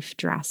life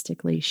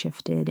drastically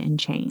shifted and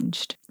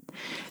changed.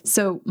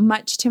 So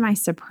much to my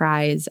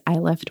surprise, I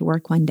left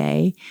work one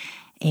day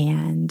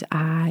and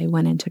I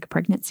went and took a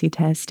pregnancy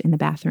test in the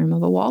bathroom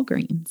of a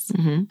Walgreens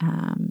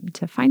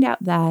to find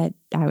out that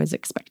I was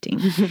expecting.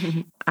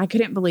 I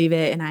couldn't believe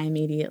it, and I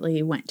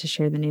immediately went to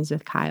share the news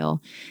with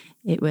Kyle.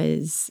 It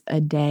was a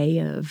day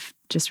of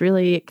just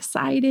really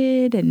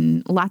excited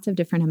and lots of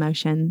different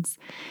emotions.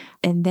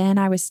 And then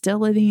I was still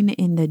living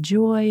in the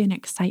joy and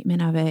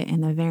excitement of it.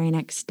 And the very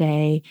next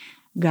day,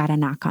 got a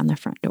knock on the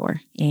front door.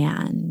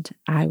 And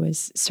I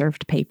was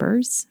served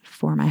papers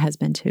for my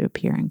husband to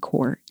appear in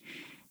court.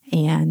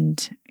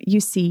 And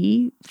you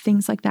see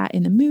things like that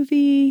in the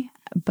movie,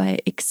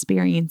 but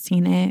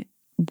experiencing it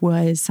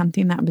was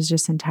something that was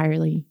just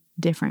entirely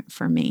different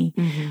for me.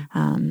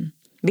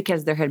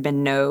 Because there had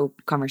been no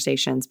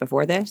conversations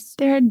before this?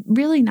 There had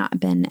really not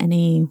been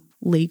any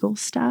legal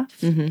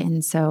stuff.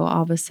 And so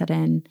all of a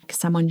sudden,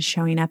 someone's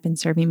showing up and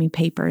serving me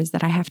papers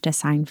that I have to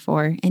sign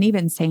for, and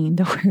even saying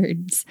the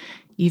words,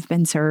 "You've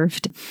been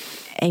served."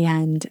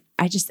 And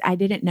I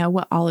didn't know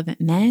what all of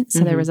it meant.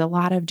 So there was a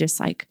lot of just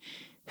like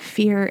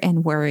fear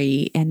and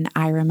worry. And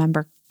I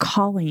remember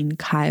calling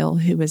Kyle,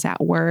 who was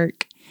at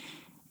work.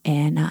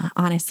 And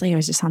honestly, I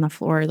was just on the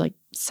floor, like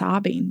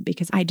sobbing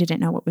because I didn't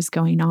know what was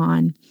going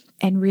on.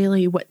 And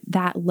really what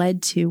that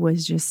led to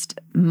was just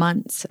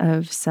months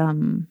of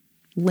some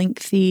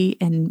lengthy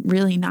and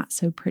really not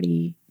so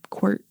pretty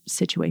court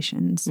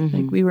situations.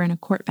 Like we were in a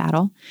court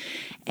battle,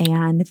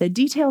 and the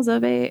details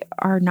of it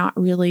are not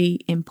really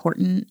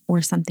important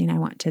or something I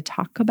want to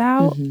talk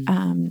about.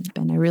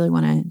 And I really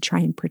want to try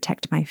and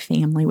protect my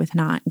family with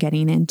not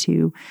getting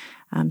into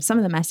some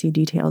of the messy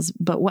details.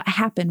 But what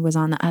happened was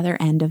on the other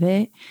end of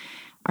it,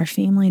 our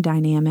family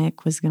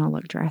dynamic was going to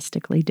look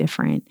drastically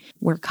different.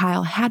 Where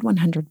Kyle had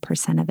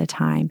 100% of the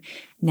time,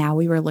 now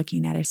we were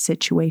looking at a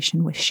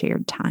situation with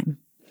shared time.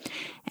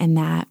 And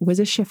that was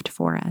a shift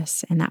for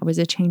us. And that was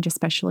a change,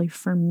 especially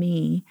for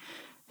me,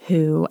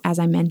 who, as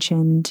I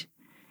mentioned,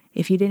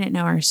 if you didn't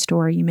know our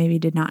story, you maybe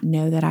did not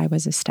know that I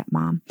was a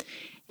stepmom.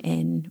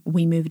 And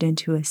we moved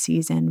into a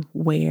season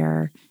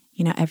where,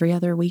 every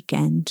other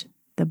weekend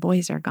the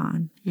boys are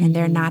gone and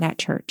they're not at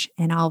church.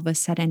 And all of a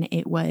sudden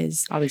it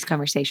was all these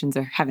conversations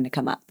are having to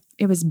come up.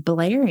 It was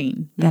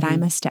blaring that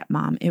I'm a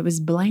stepmom. It was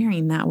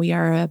blaring that we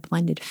are a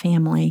blended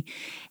family.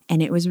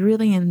 And it was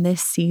really in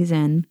this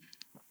season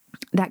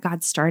that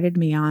God started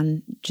me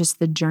on just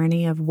the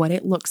journey of what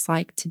it looks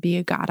like to be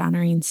a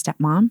God-honoring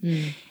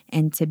stepmom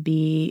and to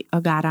be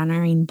a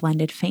God-honoring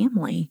blended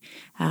family.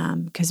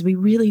 Because we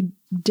really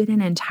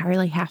didn't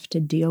entirely have to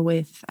deal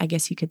with, I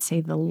guess you could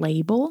say, the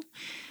label.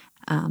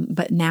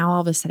 But now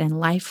all of a sudden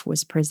life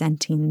was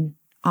presenting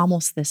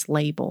almost this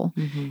label,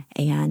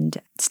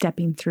 and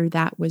stepping through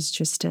that was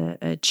just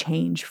a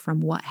change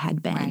from what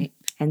had been. Right.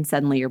 And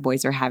suddenly your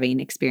boys are having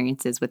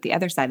experiences with the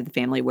other side of the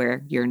family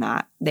where you're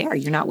not there.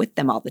 You're not with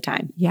them all the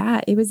time.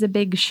 Yeah, it was a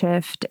big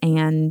shift.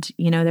 And,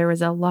 there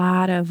was a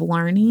lot of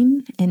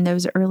learning in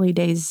those early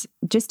days,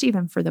 just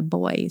even for the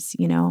boys.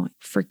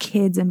 For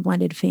kids and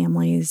blended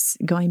families,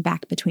 going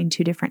back between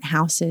two different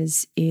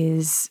houses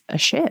is a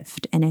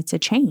shift and it's a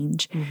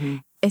change.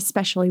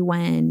 Especially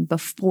when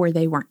before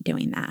they weren't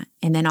doing that.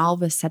 And then all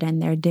of a sudden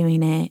they're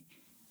doing it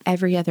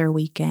every other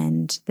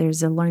weekend.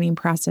 There's a learning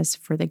process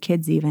for the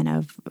kids even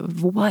of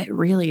what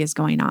really is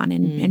going on.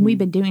 And we've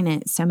been doing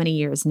it so many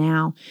years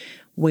now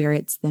where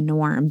it's the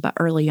norm. But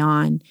early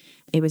on,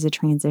 it was a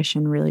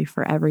transition really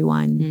for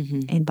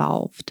everyone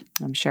involved.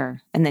 I'm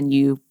sure. And then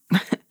you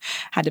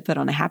had to put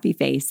on a happy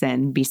face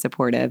and be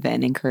supportive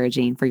and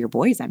encouraging for your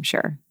boys, I'm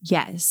sure.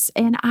 Yes.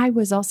 And I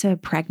was also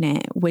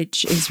pregnant,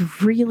 which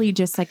is really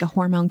just like a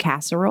hormone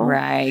casserole.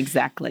 Right,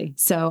 exactly.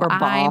 So or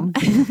balm,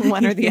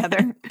 one or the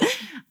other.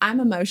 I'm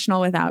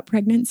emotional without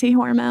pregnancy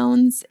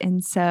hormones.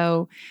 And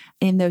so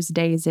in those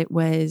days, it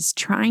was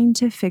trying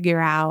to figure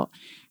out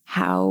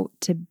how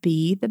to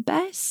be the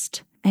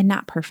best, and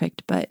not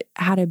perfect, but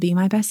how to be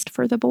my best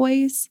for the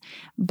boys,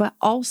 but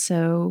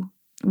also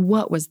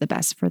what was the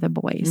best for the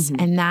boys.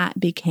 And that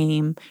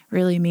became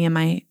really me and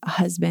my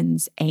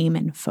husband's aim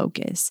and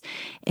focus.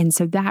 And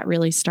so that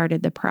really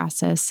started the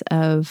process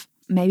of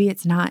maybe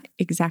it's not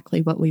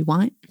exactly what we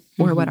want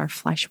or what our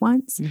flesh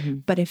wants,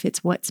 but if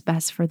it's what's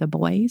best for the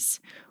boys,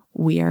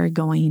 we are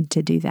going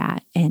to do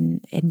that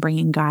and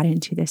bringing God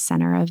into the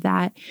center of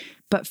that.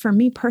 But for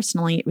me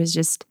personally,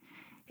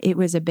 it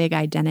was a big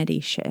identity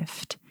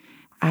shift.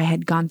 I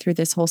had gone through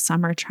this whole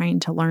summer trying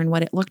to learn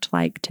what it looked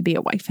like to be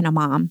a wife and a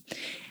mom.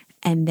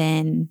 And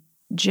then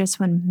just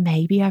when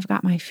maybe I've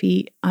got my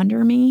feet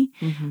under me,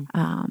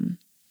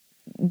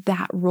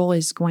 that role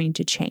is going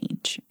to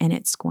change and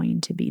it's going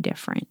to be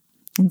different.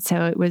 And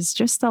so it was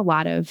just a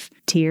lot of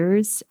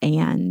tears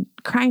and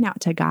crying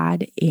out to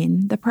God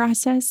in the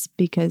process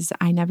because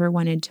I never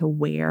wanted to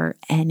wear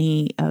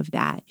any of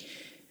that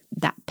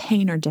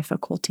pain or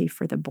difficulty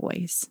for the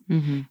boys.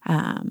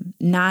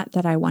 Not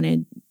that I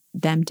wanted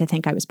them to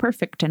think I was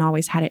perfect and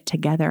always had it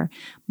together,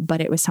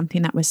 but it was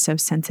something that was so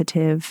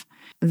sensitive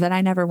that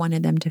I never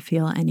wanted them to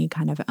feel any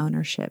kind of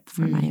ownership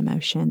for my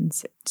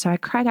emotions. So I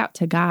cried out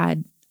to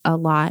God a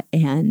lot,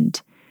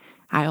 and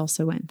I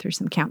also went through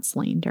some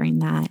counseling during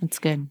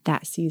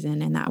that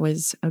season, and that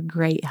was a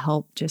great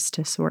help just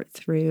to sort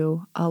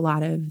through a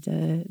lot of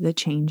the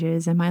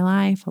changes in my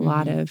life, a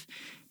lot of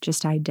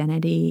just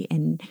identity,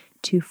 and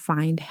to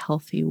find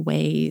healthy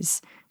ways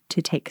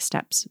to take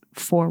steps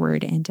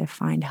forward and to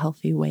find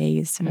healthy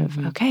ways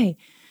of, okay,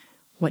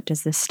 what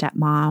does this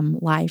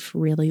stepmom life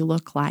really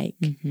look like?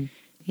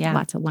 Yeah.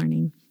 Lots of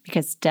learning.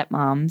 Because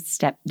stepmoms,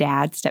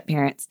 stepdads,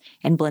 stepparents,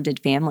 and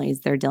blended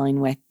families, they're dealing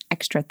with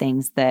extra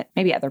things that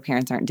maybe other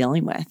parents aren't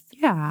dealing with.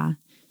 Yeah.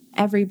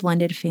 Every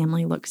blended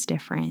family looks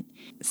different.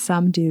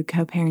 Some do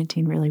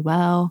co-parenting really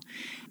well.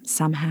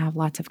 Some have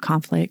lots of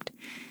conflict.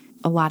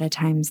 A lot of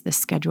times the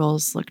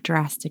schedules look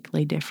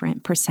drastically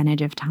different,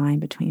 percentage of time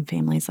between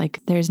families. Like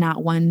there's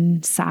not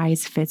one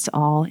size fits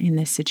all in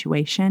this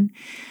situation.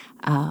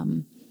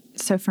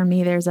 So for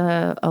me, there's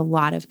a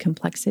lot of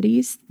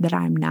complexities that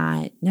I'm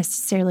not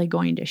necessarily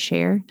going to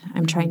share.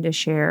 I'm trying to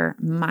share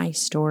my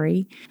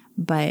story,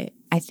 but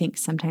I think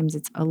sometimes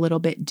it's a little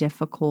bit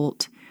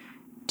difficult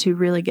to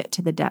really get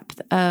to the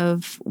depth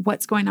of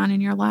what's going on in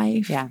your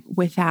life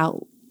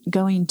without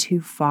going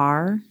too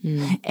far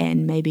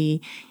and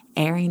maybe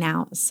airing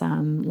out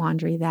some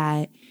laundry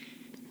that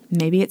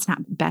maybe it's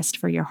not best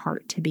for your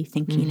heart to be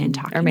thinking and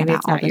talking about. Or maybe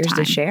it's not yours time.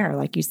 To share,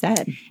 like you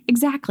said.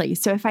 Exactly.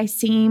 So if I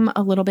seem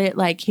a little bit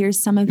like, here's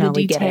some of the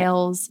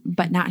details,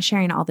 but not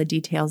sharing all the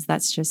details,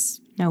 that's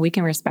just we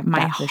can respect my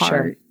that heart. For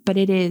sure. But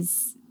it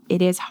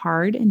is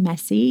hard and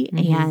messy.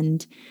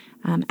 And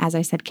as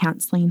I said,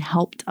 counseling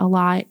helped a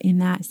lot in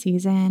that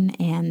season.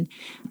 And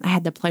I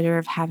had the pleasure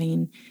of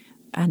having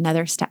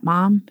another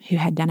stepmom who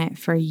had done it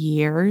for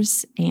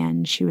years,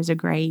 and she was a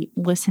great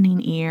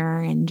listening ear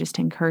and just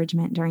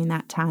encouragement during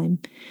that time.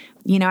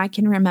 I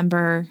can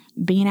remember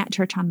being at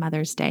church on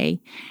Mother's Day,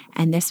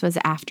 and this was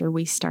after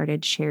we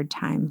started shared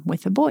time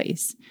with the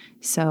boys.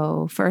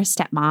 So for a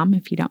stepmom,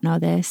 if you don't know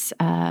this,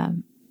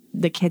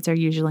 the kids are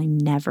usually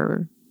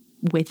never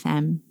with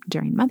them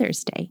during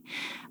Mother's Day.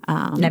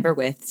 Never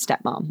with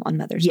stepmom on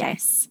Mother's Day.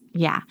 Yes.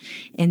 Yeah.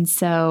 And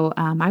so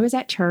I was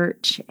at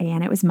church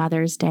and it was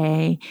Mother's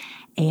Day.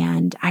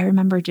 And I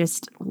remember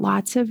just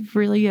lots of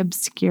really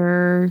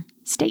obscure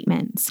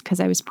statements because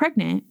I was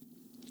pregnant.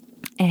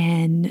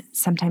 And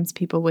sometimes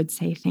people would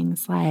say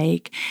things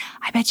like,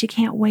 I bet you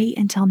can't wait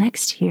until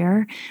next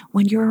year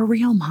when you're a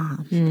real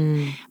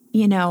mom.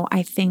 You know,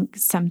 I think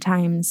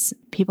sometimes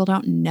people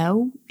don't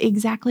know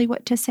exactly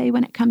what to say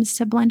when it comes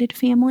to blended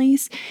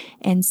families.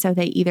 And so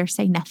they either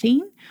say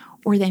nothing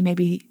or they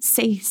maybe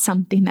say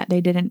something that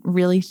they didn't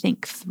really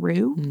think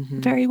through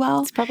very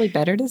well. It's probably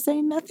better to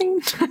say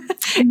nothing.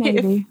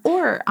 Maybe.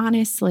 Or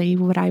honestly,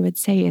 what I would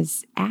say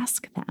is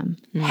ask them,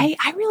 hey,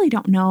 I really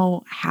don't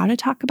know how to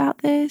talk about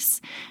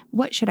this.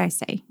 What should I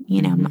say?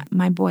 You know,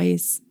 my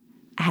boys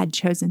had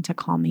chosen to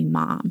call me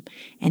mom.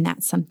 And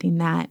that's something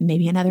that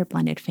maybe another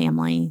blended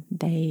family,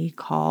 they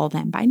call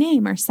them by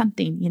name or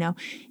something, you know.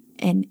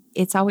 And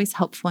it's always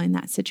helpful in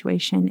that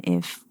situation.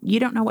 If you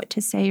don't know what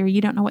to say or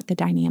you don't know what the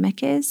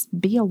dynamic is,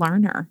 be a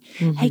learner.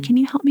 Hey, can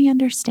you help me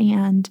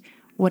understand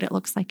what it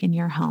looks like in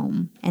your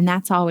home? And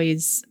that's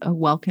always a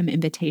welcome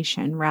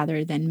invitation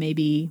rather than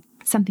maybe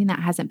something that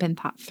hasn't been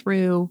thought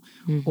through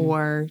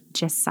or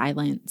just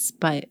silence.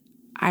 But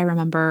I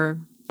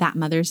remember that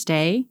Mother's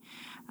Day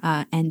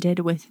ended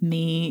with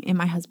me in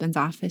my husband's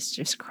office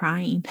just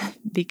crying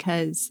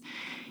because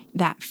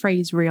that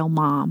phrase, real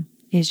mom,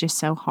 is just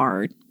so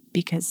hard.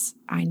 Because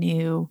I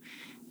knew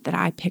that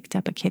I picked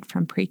up a kid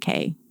from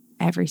pre-K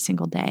every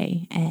single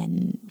day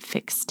and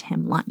fixed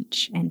him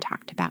lunch and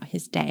talked about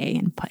his day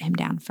and put him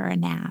down for a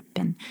nap.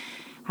 And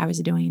I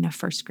was doing a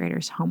first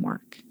grader's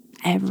homework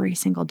every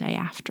single day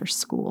after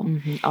school.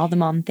 All the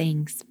mom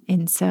things.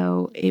 And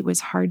so it was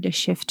hard to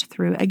shift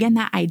through, again,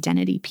 that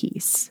identity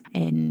piece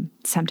and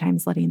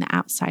sometimes letting the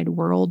outside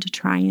world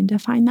try and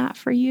define that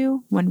for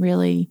you when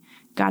really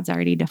God's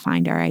already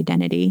defined our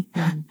identity.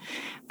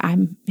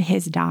 I'm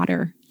his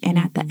daughter. And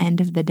at the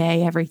end of the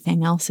day,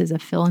 everything else is a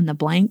fill in the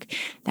blank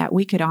that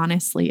we could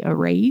honestly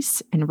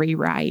erase and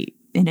rewrite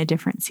in a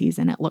different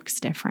season. It looks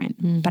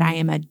different, but I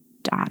am a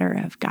daughter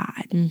of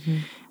God.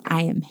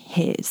 I am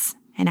his.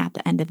 And at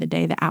the end of the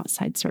day, the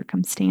outside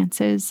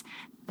circumstances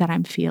that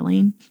I'm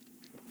feeling,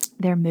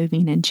 they're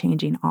moving and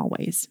changing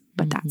always,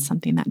 but that's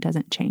something that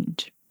doesn't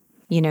change.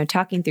 You know,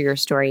 talking through your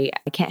story,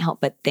 I can't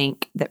help but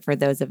think that for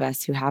those of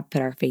us who have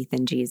put our faith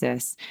in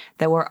Jesus,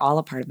 that we're all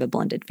a part of a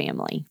blended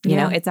family. You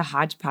know, it's a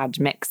hodgepodge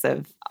mix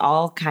of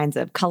all kinds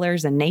of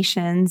colors and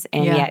nations,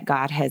 and yet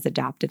God has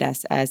adopted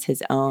us as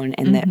his own,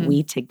 and that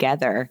we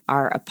together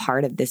are a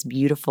part of this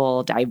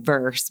beautiful,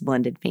 diverse,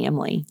 blended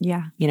family.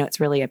 Yeah. You know, it's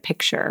really a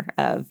picture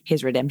of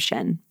his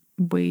redemption.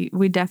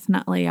 We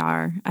definitely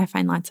are. I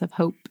find lots of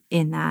hope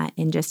in that,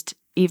 in just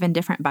even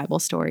different Bible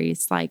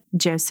stories. Like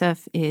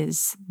Joseph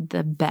is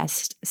the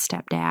best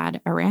stepdad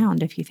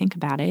around, if you think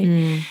about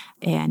it.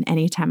 And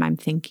anytime I'm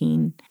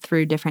thinking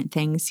through different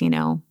things, you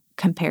know,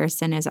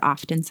 comparison is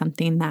often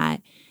something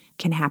that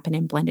can happen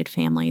in blended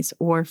families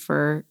or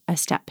for a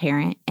step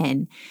parent.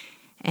 And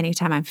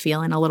anytime I'm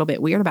feeling a little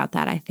bit weird about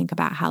that, I think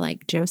about how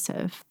like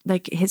Joseph,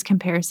 like his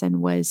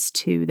comparison was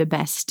to the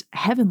best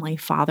heavenly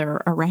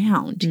father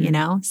around, you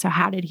know? So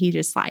how did he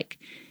just like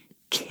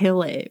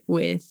kill it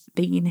with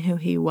being who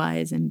he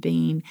was and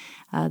being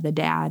the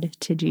dad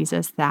to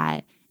Jesus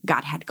that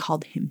God had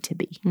called him to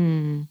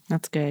be?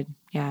 That's good.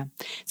 Yeah.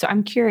 So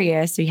I'm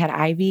curious. So you had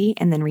Ivy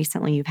and then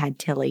recently you've had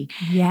Tilly.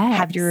 Yes.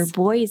 Have your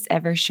boys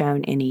ever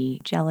shown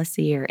any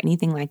jealousy or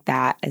anything like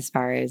that as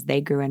far as they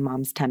grew in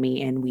mom's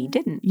tummy and we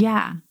didn't?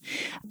 Yeah.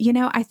 You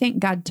know, I think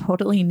God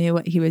totally knew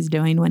what he was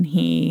doing when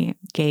he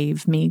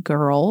gave me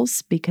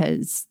girls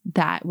because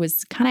that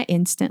was kind of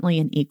instantly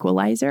an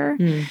equalizer.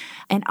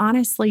 And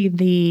honestly,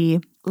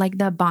 the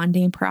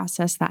bonding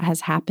process that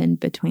has happened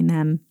between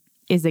them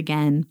is,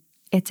 again,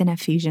 it's an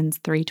Ephesians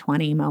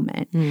 3:20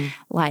 moment.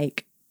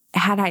 Like,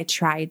 had I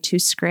tried to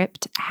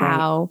script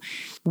how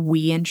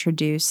we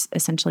introduce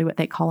essentially what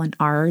they call an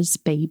ours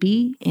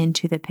baby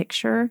into the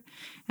picture,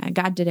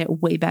 God did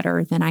it way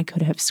better than I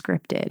could have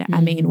scripted.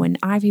 I mean, when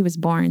Ivy was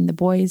born, the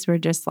boys were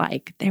just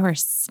like, they were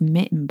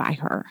smitten by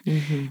her.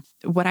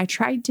 What I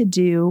tried to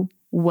do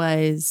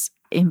was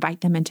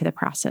invite them into the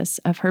process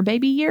of her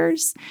baby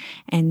years.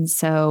 And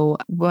so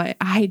what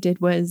I did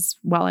was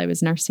while I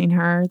was nursing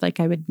her, like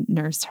I would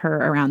nurse her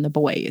around the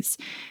boys,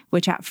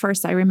 which at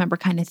first I remember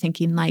kind of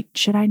thinking like,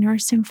 should I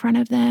nurse in front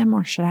of them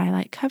or should I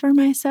like cover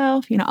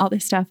myself? You know, all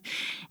this stuff.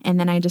 And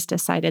then I just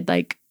decided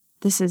like,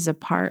 this is a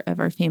part of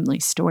our family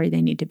story.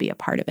 They need to be a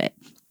part of it.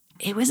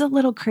 It was a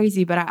little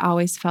crazy, but I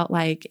always felt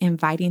like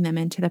inviting them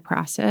into the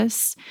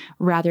process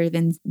rather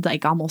than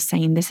like almost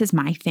saying, this is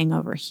my thing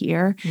over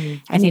here.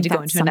 I need to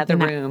go into another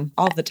room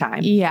all the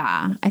time.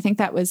 Yeah. I think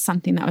that was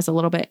something that was a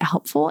little bit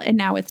helpful. And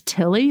now with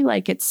Tilly,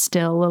 like it's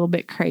still a little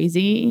bit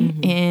crazy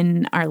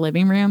in our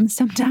living room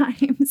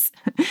sometimes,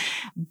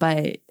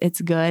 but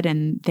it's good.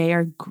 And they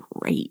are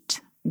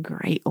great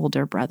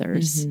older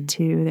brothers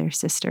to their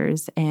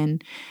sisters.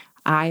 And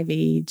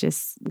Ivy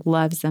just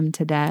loves them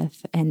to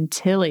death. And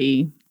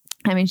Tilly,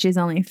 I mean, she's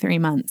only 3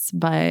 months,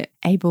 but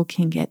Abel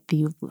can get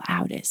the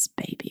loudest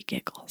baby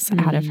giggles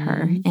out of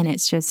her. And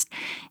it's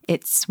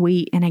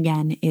sweet. And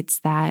again, it's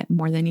that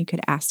more than you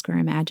could ask or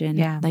imagine.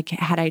 Yeah. Like,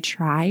 had I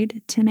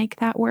tried to make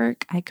that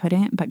work, I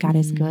couldn't, but God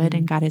is good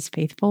and God is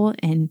faithful.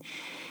 And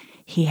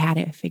he had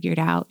it figured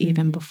out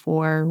even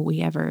before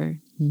we ever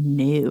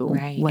knew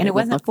what and it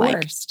wasn't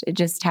forced. It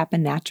just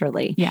happened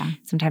naturally. Yeah.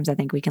 Sometimes I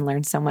think we can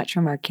learn so much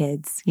from our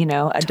kids. You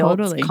know,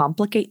 adults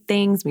complicate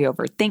things. We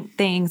overthink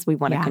things. We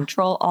want to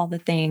control all the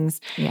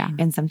things. Yeah.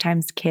 And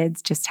sometimes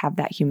kids just have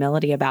that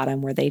humility about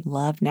them where they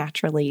love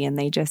naturally and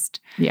they just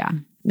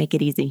make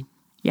it easy.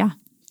 Yeah.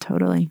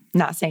 Totally.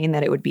 Not saying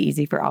that it would be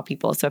easy for all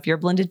people. So if you're a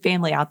blended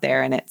family out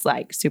there and it's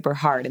like super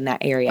hard in that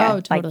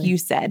area, like you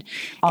said,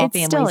 all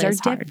families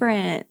are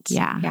different.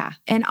 Yeah. Yeah.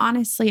 And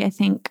honestly, I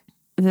think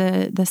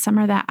the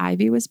summer that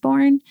Ivy was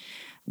born,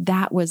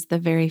 that was the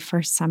very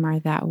first summer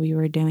that we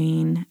were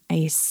doing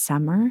a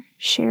summer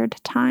shared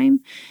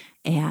time.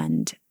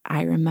 And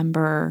I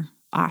remember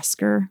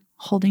Oscar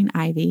holding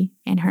Ivy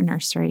in her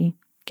nursery,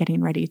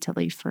 getting ready to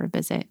leave for a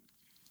visit.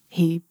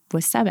 He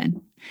was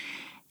 7.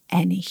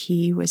 And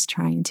he was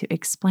trying to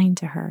explain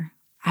to her,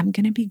 I'm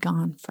going to be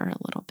gone for a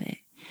little bit,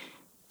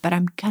 but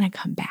I'm going to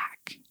come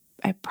back.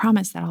 I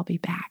promise that I'll be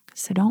back.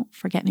 So don't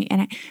forget me.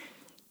 And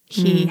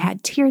he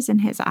had tears in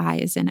his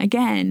eyes. And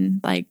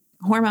again, like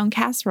hormone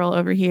casserole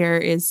over here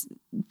is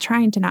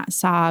trying to not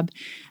sob.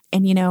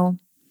 And, you know,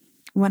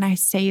 when I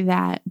say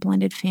that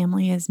blended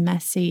family is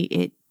messy,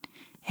 it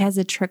has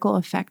a trickle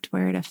effect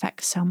where it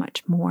affects so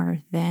much more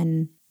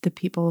than the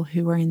people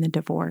who are in the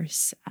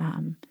divorce.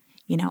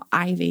 You know,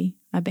 Ivy,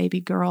 a baby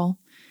girl,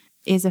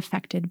 is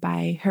affected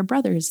by her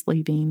brothers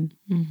leaving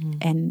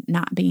and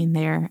not being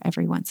there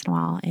every once in a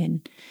while.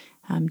 And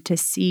to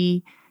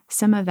see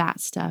some of that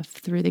stuff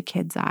through the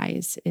kids'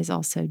 eyes is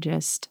also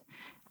just,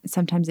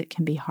 sometimes it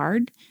can be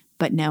hard,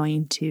 but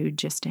knowing to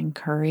just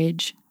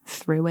encourage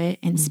through it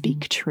and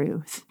speak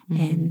truth.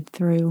 And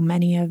through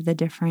many of the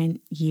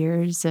different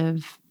years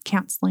of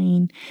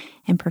counseling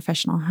and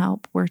professional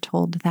help, we're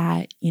told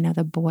that, you know,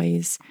 the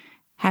boys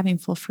having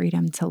full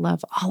freedom to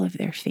love all of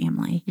their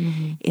family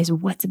is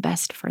what's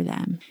best for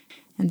them.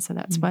 And so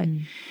that's what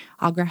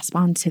I'll grasp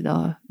onto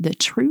the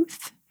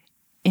truth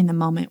in the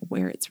moment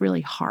where it's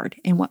really hard.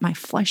 And what my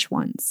flesh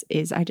wants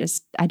is I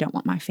don't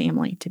want my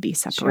family to be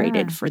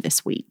separated for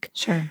this week.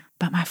 Sure.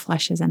 But my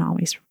flesh isn't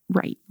always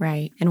right.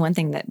 Right. And one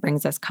thing that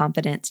brings us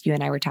confidence, you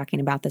and I were talking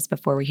about this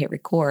before we hit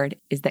record,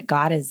 is that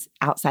God is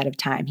outside of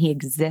time. He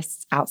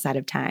exists outside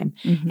of time.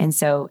 And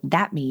so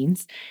that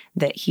means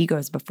that he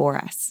goes before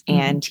us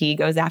and he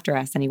goes after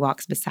us and he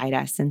walks beside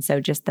us. And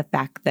so just the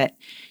fact that,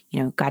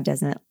 you know, God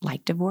doesn't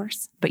like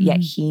divorce, but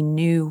yet he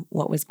knew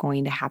what was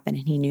going to happen.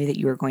 And he knew that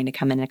you were going to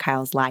come into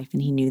Kyle's life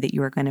and he knew that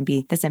you were going to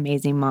be this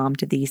amazing mom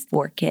to these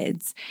 4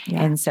 kids.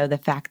 Yeah. And so the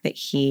fact that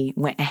he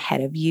went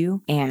ahead of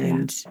you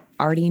and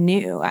already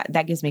knew,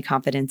 that gives me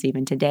confidence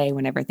even today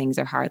whenever things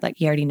are hard. Like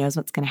he already knows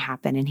what's going to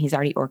happen and he's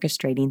already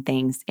orchestrating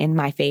things in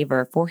my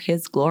favor for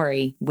his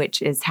glory,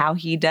 which is how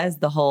he does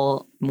the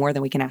whole more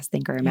than we can ask,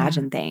 think, or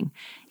imagine thing.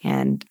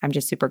 And I'm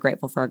just super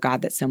grateful for a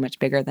God that's so much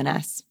bigger than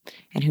us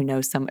and who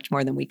knows so much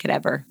more than we could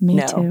ever know.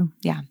 Me too.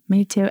 Yeah.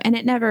 Me too. And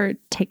it never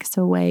takes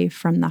away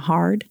from the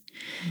hard,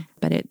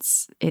 but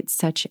it's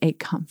such a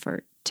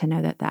comfort to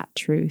know that that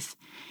truth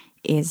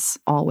is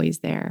always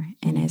there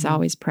and is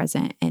always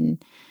present.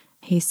 And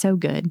he's so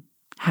good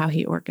how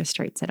he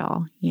orchestrates it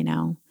all. You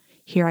know,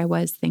 here I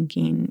was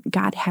thinking,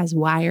 God has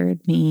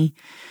wired me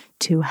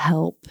to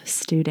help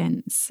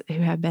students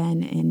who have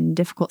been in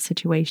difficult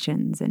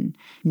situations and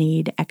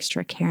need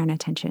extra care and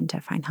attention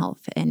to find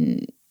health.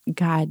 And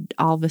God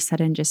all of a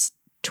sudden just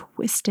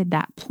twisted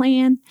that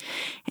plan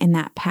and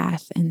that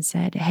path and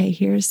said, hey,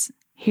 here's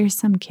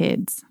some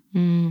kids.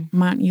 Why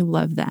don't you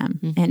love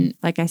them? And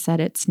like I said,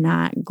 it's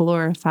not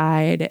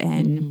glorified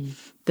and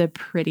the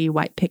pretty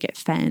white picket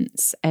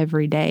fence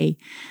every day,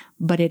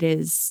 but it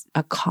is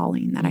a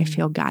calling that I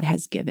feel God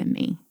has given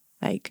me.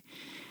 Like,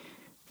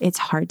 it's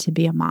hard to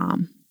be a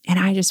mom. And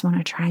I just want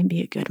to try and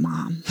be a good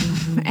mom.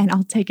 And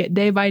I'll take it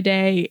day by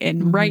day.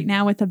 And right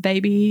now with a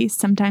baby,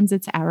 sometimes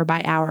it's hour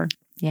by hour.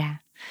 Yeah.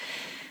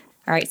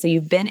 All right. So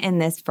you've been in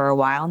this for a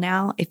while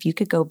now. If you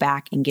could go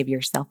back and give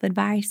yourself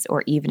advice,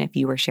 or even if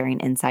you were sharing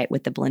insight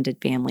with the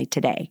blended family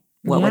today,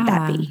 what would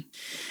that be?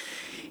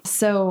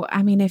 So,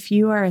 I mean, if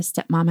you are a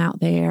stepmom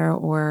out there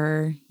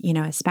or, you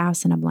know, a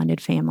spouse in a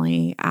blended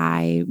family,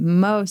 I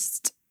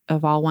most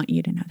of all want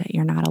you to know that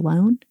you're not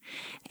alone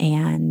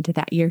and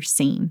that you're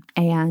seen.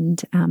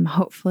 And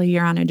hopefully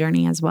you're on a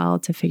journey as well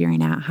to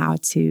figuring out how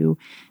to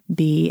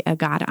be a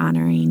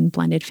God-honoring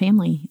blended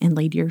family and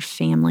lead your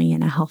family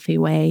in a healthy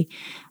way.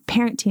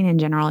 Parenting in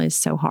general is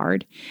so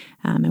hard.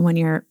 And when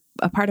you're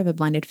a part of a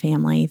blended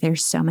family,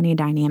 there's so many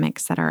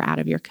dynamics that are out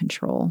of your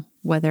control,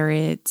 whether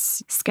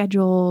it's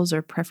schedules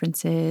or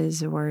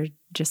preferences or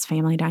just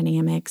family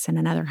dynamics in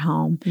another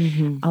home.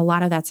 A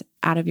lot of that's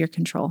out of your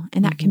control.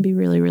 And that can be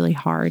really, really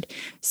hard.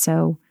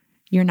 So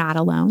you're not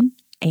alone.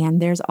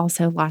 And there's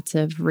also lots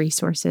of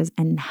resources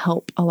and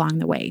help along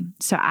the way.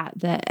 So at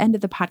the end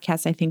of the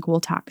podcast, I think we'll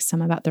talk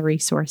some about the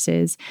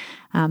resources.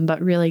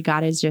 But really,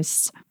 God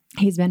is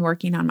He's been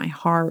working on my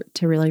heart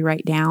to really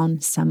write down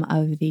some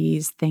of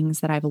these things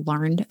that I've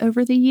learned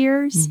over the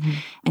years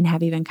and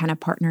have even kind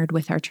of partnered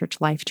with our church,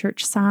 Life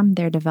Church, some.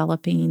 They're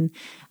developing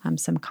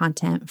some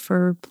content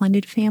for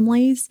blended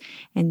families.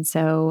 And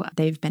so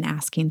they've been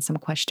asking some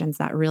questions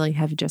that really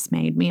have just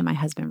made me and my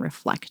husband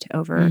reflect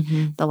over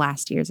the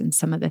last years and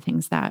some of the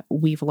things that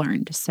we've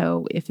learned.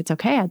 So if it's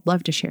okay, I'd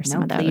love to share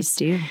some of those. Please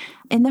do.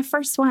 And the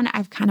first one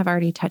I've kind of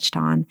already touched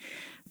on.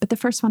 But the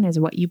first one is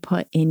what you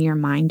put in your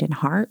mind and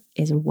heart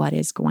is what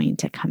is going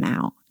to come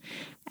out.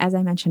 As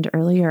I mentioned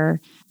earlier,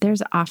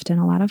 there's often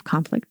a lot of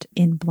conflict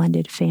in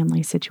blended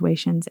family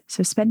situations.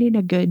 So spending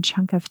a good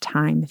chunk of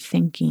time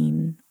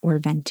thinking or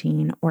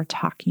venting or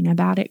talking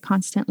about it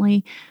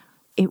constantly,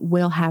 it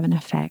will have an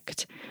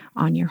effect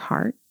on your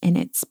heart. And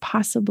it's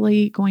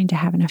possibly going to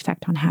have an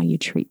effect on how you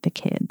treat the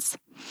kids.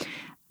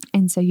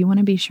 And so you want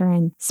to be sure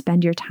and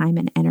spend your time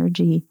and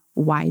energy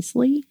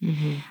wisely.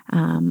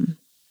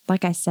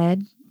 Like I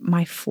said,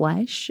 my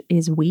flesh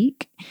is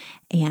weak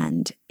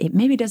and it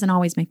maybe doesn't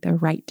always make the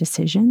right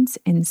decisions.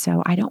 And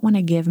so I don't want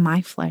to give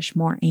my flesh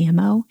more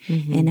ammo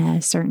in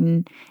a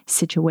certain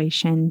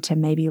situation to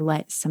maybe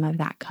let some of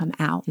that come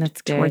out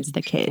towards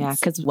the kids. Yeah,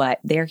 because what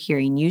they're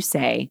hearing you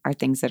say are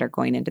things that are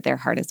going into their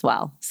heart as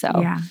well. So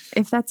yeah,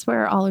 if that's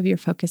where all of your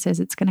focus is,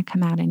 it's going to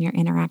come out in your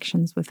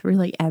interactions with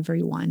really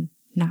everyone,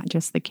 not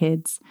just the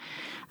kids.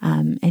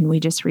 And we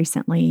just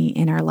recently,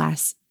 in our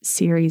last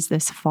series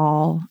this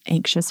fall,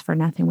 Anxious for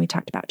Nothing, we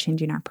talked about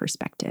changing our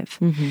perspective.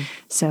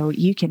 So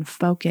you can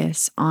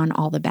focus on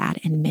all the bad,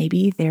 and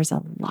maybe there's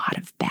a lot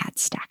of bad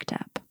stacked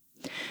up,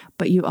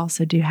 but you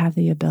also do have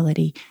the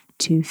ability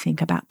to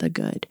think about the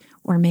good,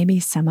 or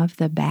maybe some of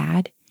the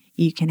bad,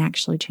 you can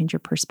actually change your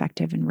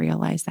perspective and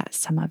realize that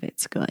some of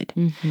it's good.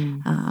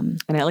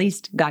 And at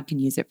least God can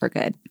use it for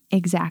good.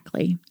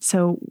 Exactly.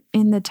 So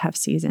in the tough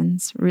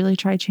seasons, really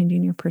try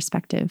changing your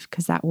perspective,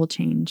 because that will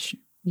change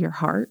your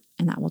heart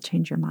and that will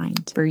change your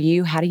mind. For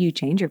you, how do you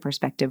change your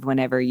perspective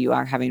whenever you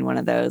are having one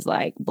of those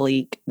like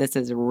bleak, this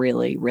is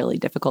really, really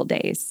difficult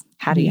days?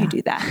 How do you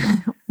do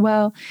that?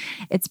 Well,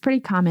 it's pretty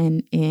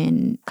common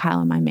in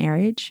Kyle and my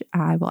marriage.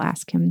 I will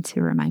ask him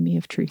to remind me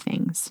of true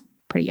things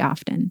pretty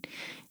often,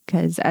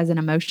 because as an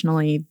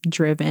emotionally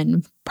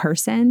driven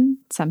person,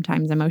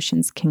 sometimes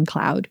emotions can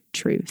cloud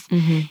truth.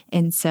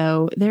 And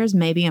so there's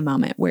maybe a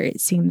moment where it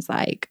seems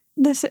like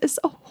this is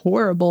so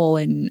horrible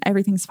and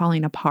everything's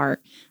falling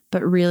apart.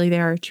 But really,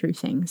 there are true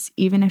things.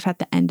 Even if at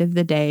the end of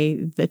the day,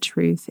 the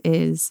truth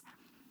is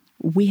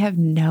we have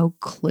no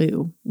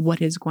clue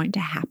what is going to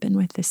happen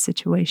with this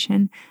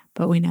situation,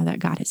 but we know that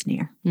God is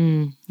near.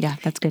 Yeah,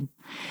 that's good.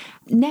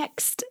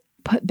 Next,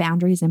 put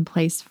boundaries in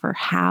place for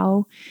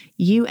how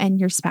you and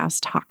your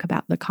spouse talk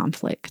about the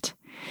conflict.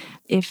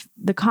 If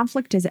the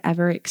conflict is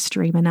ever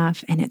extreme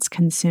enough and it's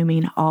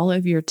consuming all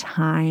of your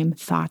time,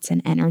 thoughts,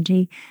 and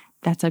energy,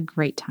 that's a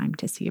great time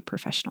to see a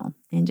professional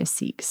and just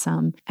seek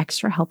some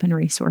extra help and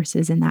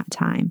resources in that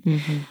time.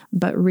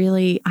 But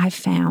really, I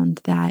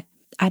found that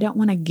I don't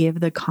want to give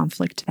the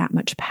conflict that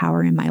much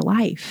power in my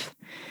life.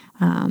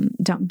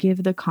 Don't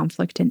give the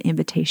conflict an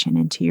invitation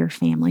into your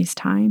family's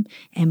time.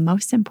 And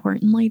most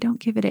importantly,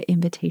 don't give it an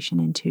invitation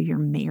into your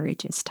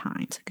marriage's time.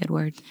 That's a good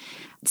word.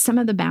 Some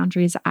of the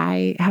boundaries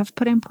I have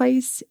put in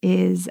place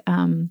is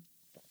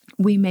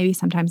we maybe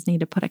sometimes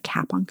need to put a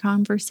cap on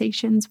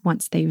conversations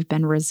once they've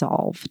been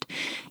resolved.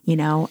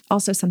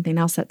 Also something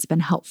else that's been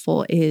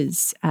helpful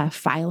is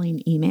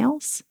filing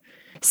emails.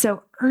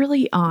 So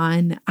early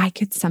on, I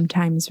could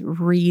sometimes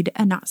read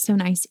a not so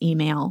nice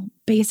email,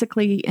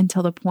 basically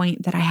until the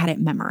point that I had it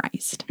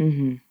memorized.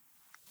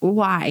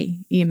 Why,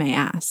 you may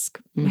ask?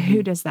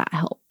 Who does that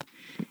help?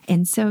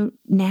 And so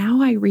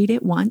now I read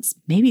it once,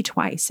 maybe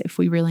twice, if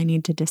we really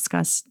need to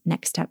discuss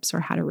next steps or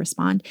how to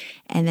respond.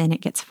 And then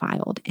it gets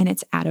filed and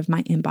it's out of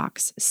my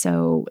inbox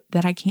so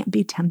that I can't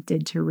be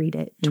tempted to read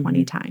it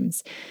 20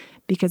 times.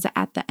 Because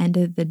at the end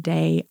of the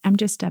day, I'm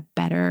just a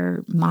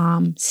better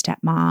mom,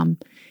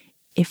 stepmom,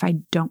 if I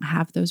don't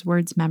have those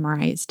words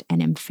memorized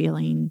and am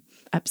feeling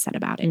upset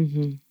about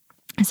it.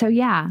 So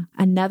yeah,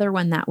 another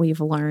one that we've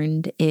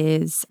learned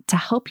is to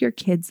help your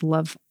kids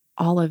love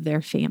all of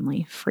their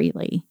family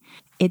freely.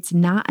 It's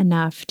not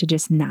enough to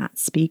just not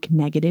speak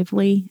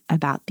negatively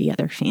about the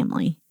other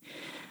family,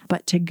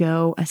 but to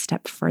go a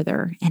step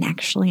further and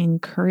actually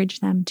encourage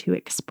them to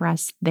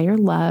express their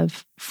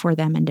love for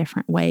them in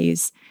different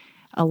ways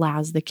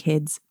allows the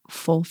kids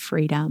full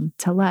freedom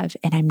to love.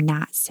 And I'm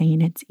not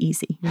saying it's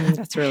easy.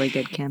 That's really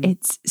good, Kim.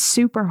 It's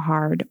super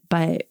hard,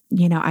 but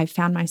I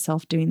found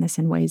myself doing this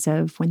in ways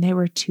of when they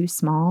were too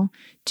small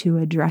to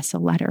address a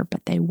letter,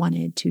 but they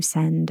wanted to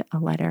send a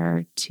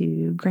letter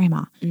to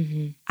grandma.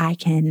 I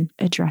can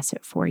address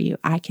it for you.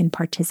 I can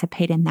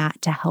participate in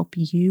that to help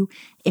you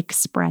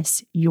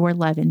express your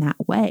love in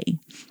that way.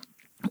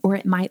 Or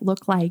it might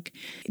look like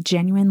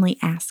genuinely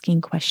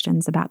asking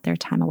questions about their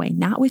time away,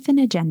 not with an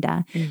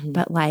agenda,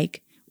 but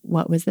like,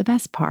 what was the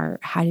best part?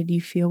 How did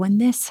you feel when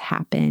this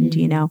happened?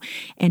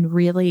 And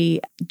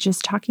really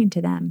just talking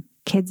to them.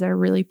 Kids are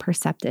really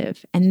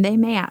perceptive, and they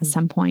may at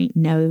some point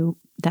know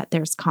that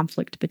there's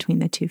conflict between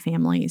the two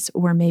families,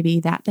 or maybe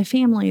that the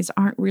families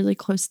aren't really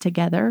close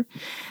together,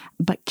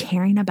 but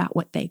caring about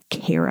what they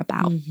care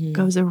about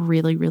goes a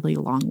really, really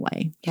long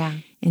way. Yeah.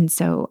 And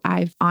so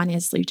I've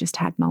honestly just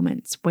had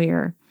moments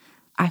where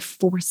I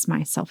force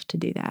myself to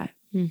do that.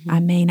 I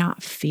may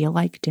not feel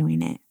like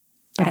doing it,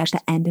 but at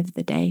the end of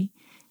the day,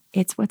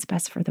 it's what's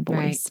best for the boys.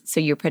 Right. So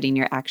you're putting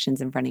your actions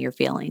in front of your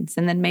feelings.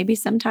 And then maybe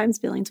sometimes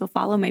feelings will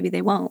follow, maybe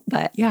they won't.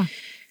 But yeah,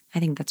 I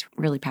think that's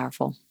really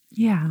powerful.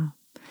 Yeah.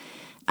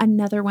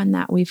 Another one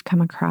that we've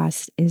come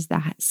across is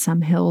that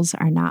some hills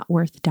are not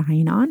worth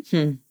dying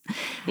on.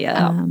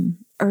 Yeah.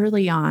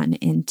 Early on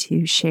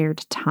into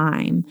shared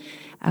time,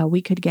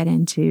 we could get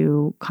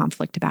into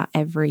conflict about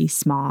every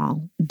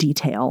small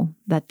detail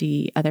that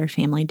the other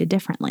family did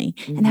differently.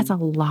 And that's a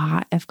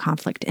lot of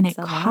conflict. And it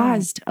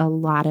caused a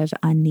lot of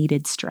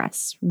unneeded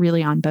stress,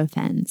 really on both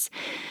ends.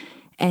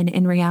 And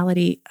in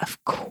reality,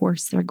 of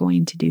course, they're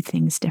going to do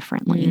things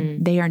differently.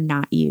 They are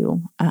not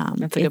you.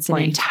 It's an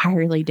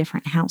entirely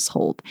different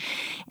household.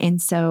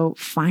 And so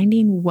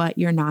finding what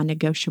your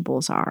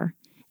non-negotiables are,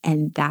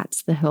 and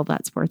that's the hill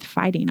that's worth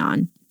fighting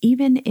on.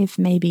 Even if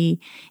maybe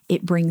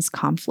it brings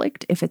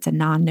conflict, if it's a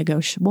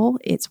non-negotiable,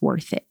 it's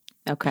worth it.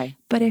 Okay.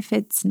 But if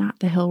it's not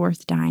the hill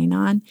worth dying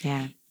on,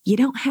 you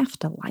don't have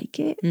to like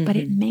it, but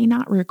it may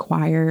not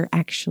require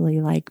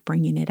actually like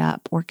bringing it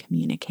up or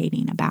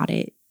communicating about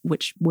it,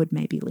 which would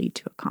maybe lead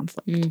to a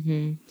conflict.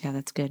 Yeah,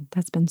 that's good.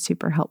 That's been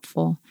super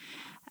helpful.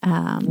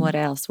 What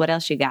else? What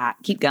else you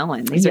got? Keep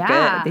going. These are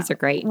good. These are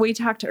great. We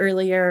talked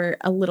earlier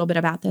a little bit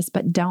about this,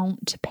 but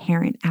don't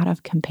parent out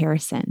of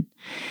comparison,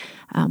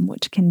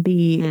 which can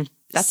be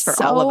that's for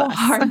all of us.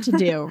 hard to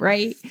do,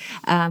 right?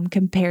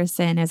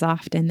 Comparison is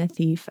often the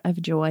thief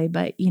of joy,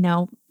 but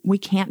we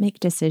can't make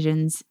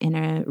decisions in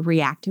a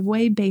reactive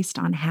way based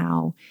on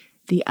how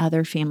the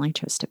other family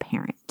chose to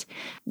parent.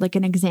 Like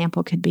an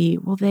example could be,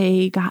 well,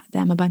 they got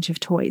them a bunch of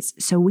toys,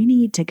 so we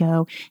need to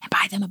go and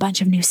buy them a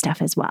bunch of new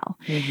stuff as well.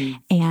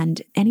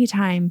 And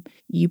anytime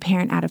you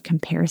parent out of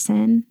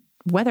comparison,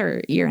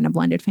 whether you're in a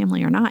blended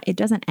family or not, it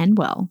doesn't end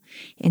well.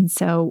 And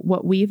so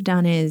what we've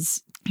done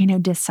is,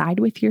 decide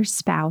with your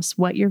spouse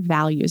what your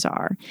values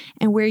are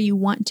and where you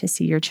want to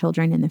see your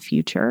children in the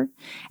future,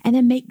 and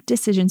then make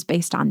decisions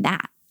based on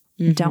that.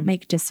 Don't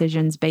make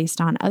decisions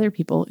based on other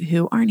people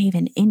who aren't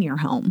even in your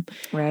home,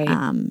 right?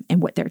 And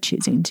what they're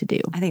choosing to do.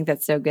 I think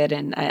that's so good.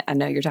 And I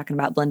know you're talking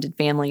about blended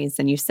families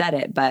and you said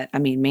it, but I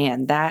mean,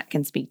 man, that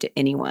can speak to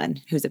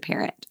anyone who's a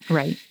parent.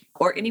 Right.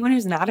 Or anyone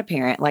who's not a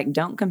parent. Like,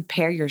 don't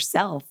compare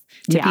yourself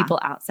to people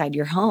outside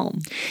your home.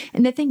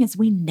 And the thing is,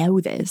 we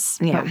know this,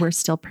 but we're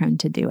still prone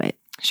to do it.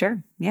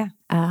 Sure. Yeah.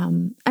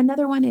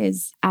 Another one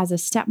is, as a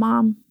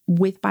stepmom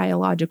with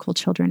biological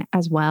children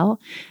as well,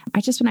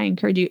 I just want to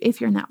encourage you,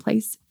 if you're in that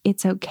place,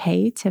 it's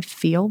okay to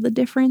feel the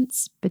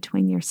difference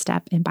between your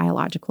step and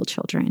biological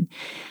children.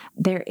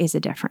 There is a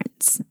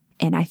difference.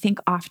 And I think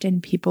often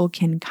people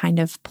can kind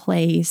of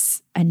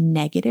place a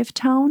negative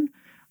tone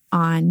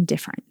on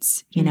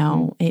difference.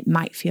 It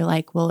might feel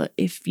like, well,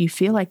 if you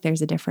feel like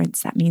there's a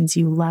difference, that means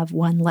you love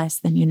one less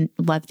than you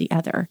love the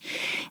other.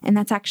 And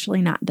that's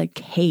actually not the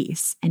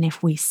case. And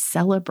if we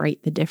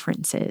celebrate the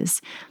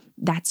differences,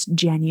 that's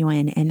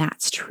genuine and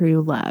that's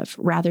true love,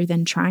 rather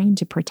than trying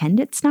to pretend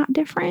it's not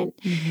different.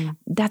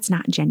 That's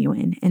not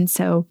genuine. And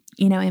so,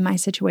 in my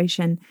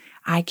situation,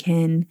 I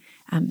can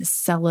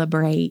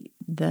celebrate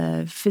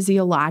the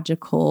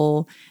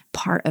physiological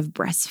part of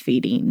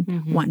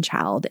breastfeeding one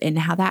child and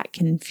how that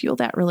can fuel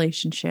that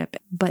relationship.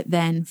 But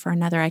then for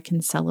another, I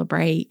can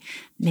celebrate,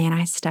 man,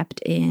 I stepped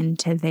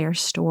into their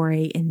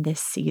story in this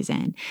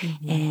season.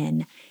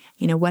 And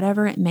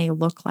whatever it may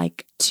look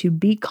like, to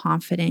be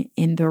confident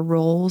in the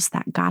roles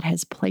that God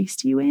has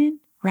placed you in,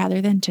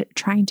 rather than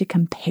trying to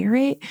compare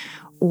it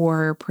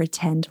or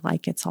pretend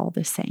like it's all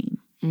the same.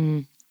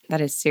 That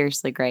is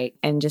seriously great.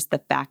 And just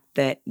the fact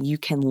that you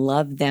can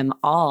love them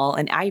all.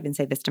 And I even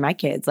say this to my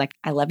kids, like,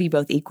 I love you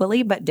both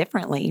equally, but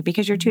differently,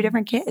 because you're two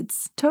different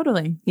kids.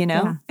 Totally.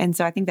 Yeah. And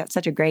so I think that's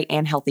such a great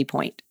and healthy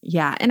point.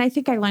 Yeah. And I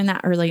think I learned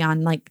that early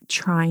on, like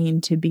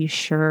trying to be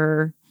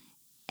sure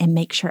and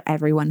make sure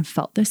everyone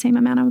felt the same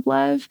amount of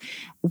love,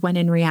 when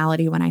in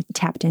reality, when I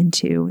tapped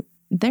into,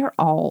 they're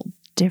all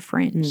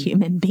different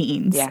human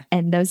beings.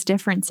 And those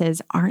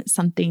differences aren't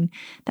something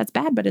that's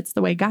bad, but it's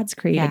the way God's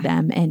created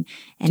them. And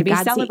to be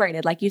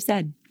celebrated, like you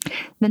said.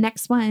 The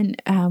next one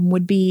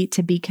would be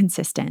to be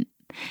consistent.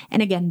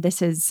 And again,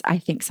 this is, I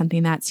think,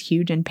 something that's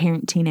huge in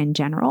parenting in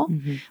general,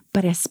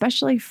 but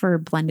especially for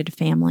blended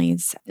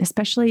families,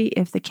 especially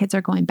if the kids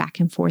are going back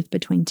and forth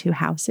between two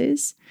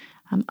houses.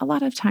 A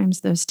lot of times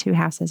those two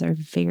houses are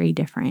very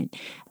different,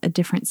 a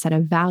different set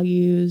of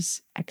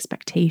values,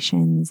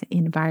 expectations,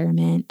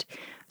 environment.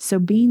 So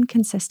being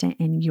consistent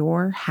in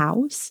your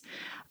house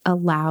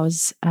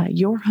allows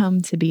your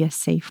home to be a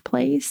safe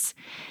place.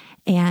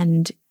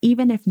 And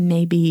even if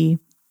maybe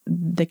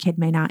the kid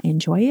may not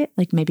enjoy it.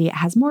 Like maybe it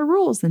has more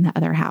rules than the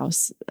other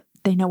house.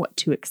 They know what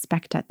to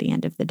expect at the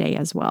end of the day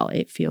as well.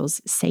 It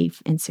feels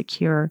safe and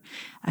secure,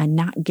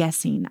 not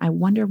guessing. I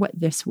wonder what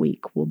this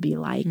week will be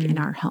like in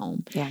our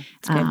home. Yeah,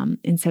 it's good.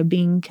 And so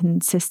being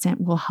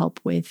consistent will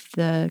help with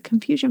the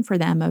confusion for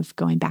them of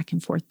going back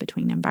and forth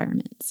between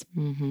environments.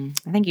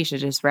 I think you should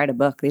just write a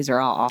book. These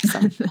are all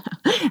awesome.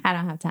 I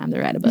don't have time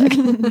to write a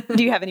book.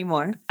 Do you have any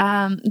more?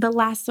 The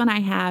last one I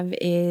have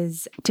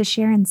is to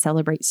share and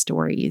celebrate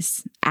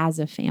stories as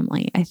a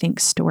family. I think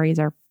stories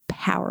are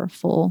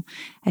powerful.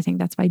 I think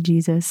that's why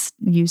Jesus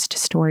used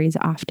stories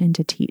often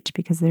to teach,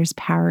 because there's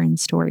power in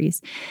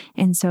stories.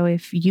 And so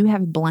if you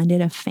have blended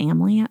a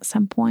family at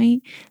some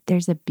point,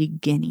 there's a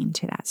beginning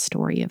to that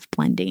story of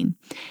blending.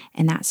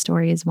 And that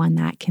story is one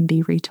that can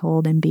be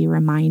retold and be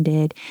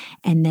reminded.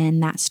 And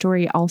then that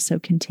story also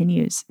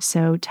continues.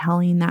 So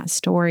telling that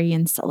story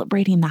and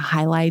celebrating the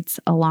highlights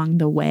along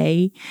the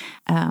way.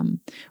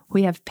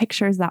 We have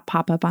pictures that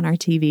pop up on our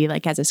TV,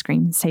 like as a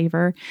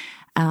screensaver.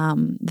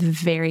 The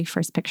very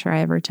first picture I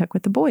ever took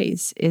with the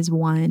boys is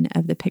one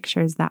of the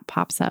pictures that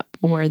pops up,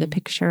 or the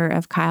picture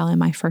of Kyle and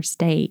my first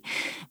date,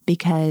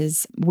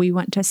 because we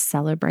want to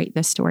celebrate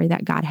the story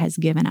that God has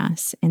given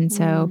us. And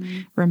so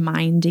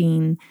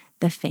reminding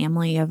the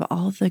family of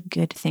all the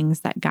good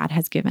things that God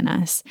has given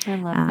us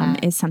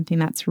is something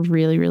that's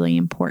really, really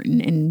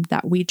important, and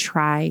that we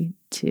try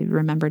to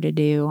remember to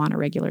do on a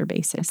regular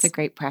basis. It's a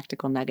great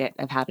practical nugget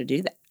of how to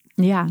do that.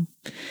 Yeah.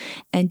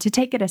 And to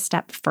take it a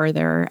step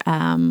further,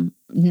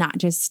 not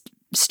just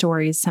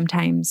stories,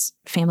 sometimes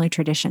family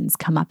traditions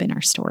come up in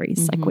our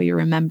stories. Like we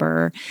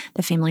remember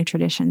the family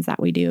traditions that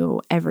we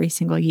do every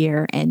single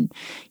year. And,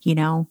 you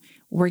know,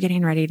 we're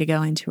getting ready to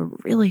go into a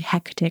really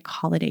hectic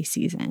holiday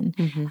season.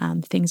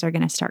 Things are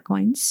going to start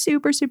going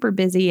super, super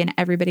busy, and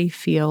everybody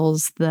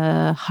feels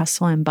the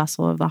hustle and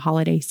bustle of the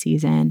holiday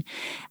season.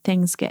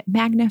 Things get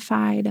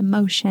magnified,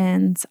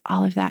 emotions,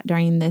 all of that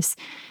during this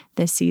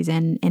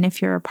season. And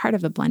if you're a part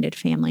of a blended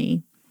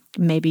family,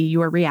 maybe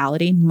your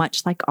reality,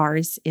 much like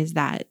ours, is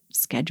that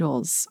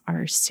schedules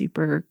are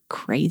super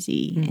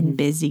crazy and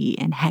busy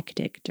and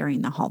hectic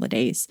during the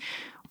holidays.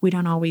 We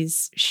don't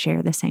always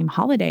share the same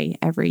holiday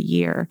every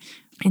year.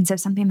 And so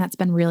something that's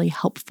been really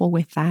helpful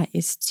with that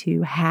is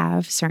to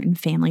have certain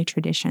family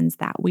traditions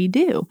that we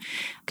do.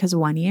 Because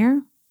one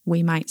year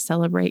we might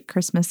celebrate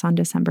Christmas on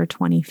December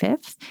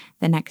 25th.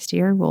 The next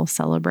year we'll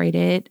celebrate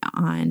it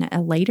on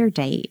a later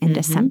date in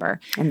December.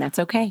 And that's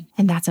okay.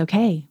 And that's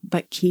okay.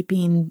 But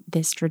keeping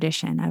this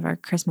tradition of our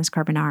Christmas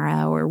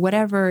carbonara or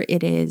whatever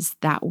it is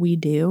that we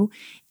do,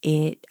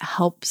 it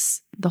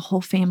helps the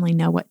whole family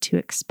know what to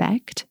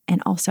expect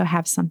and also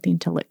have something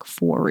to look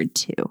forward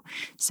to.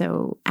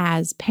 So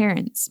as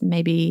parents,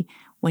 maybe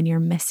when you're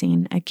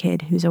missing a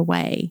kid who's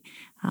away,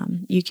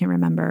 you can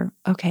remember,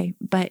 okay,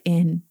 but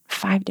in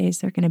 5 days,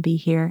 they're going to be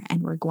here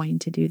and we're going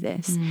to do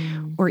this.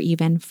 Or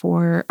even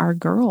for our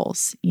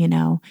girls, you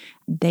know,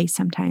 they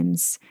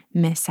sometimes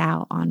miss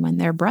out on when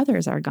their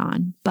brothers are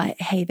gone,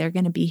 but hey, they're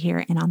going to be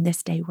here. And on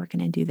this day, we're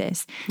going to do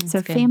this. That's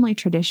so good. Family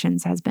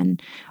traditions has been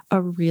a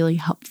really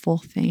helpful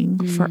thing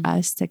for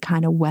us to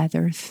kind of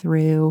weather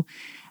through,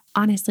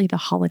 honestly, the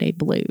holiday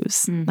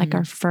blues. Like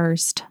our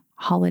first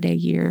holiday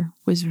year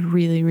was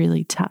really,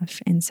 really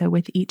tough. And so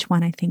with each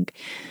one, I think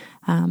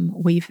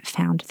we've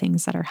found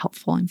things that are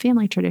helpful, and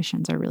family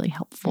traditions are really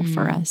helpful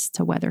for us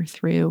to weather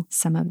through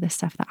some of the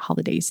stuff that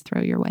holidays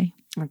throw your way.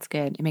 That's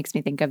good. It makes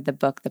me think of the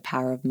book, The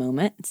Power of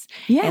Moments.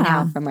 Yeah. And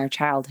how from our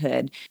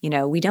childhood, you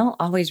know, we don't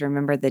always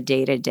remember the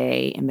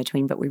day-to-day in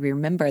between, but we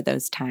remember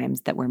those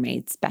times that were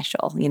made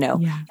special. You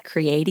know,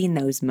 creating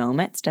those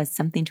moments does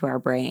something to our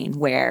brain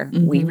where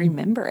we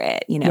remember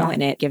it, you know,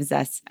 and it gives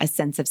us a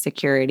sense of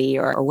security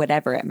or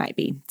whatever it might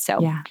be.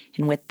 So,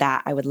 and with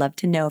that, I would love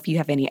to know if you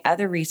have any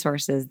other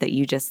resources that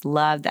you just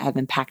love that have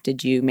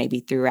impacted you maybe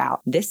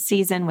throughout this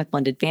season with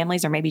blended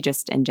families, or maybe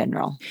just in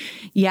general.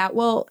 Yeah.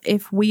 Well,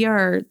 if we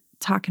are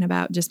talking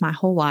about just my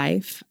whole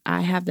life,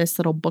 I have this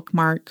little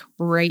bookmark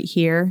right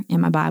here in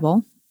my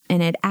Bible,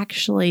 and it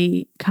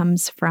actually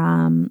comes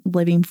from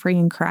Living Free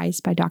in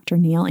Christ by Dr.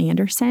 Neil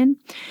Anderson,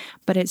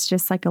 but it's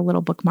just like a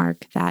little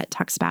bookmark that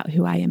talks about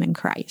who I am in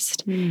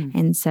Christ.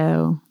 And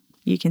so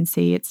you can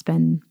see it's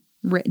been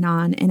written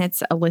on, and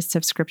it's a list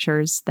of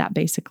scriptures that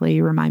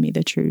basically remind me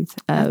the truth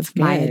of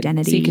my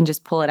identity. So you can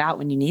just pull it out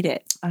when you need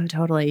it. Oh,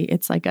 totally.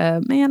 It's like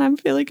I'm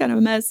feeling kind of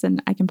a mess,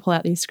 and I can pull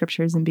out these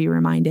scriptures and be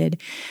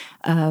reminded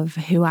of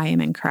who I am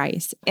in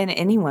Christ. And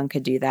anyone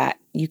could do that.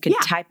 You could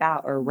type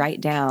out or write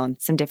down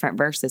some different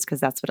verses, because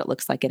that's what it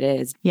looks like it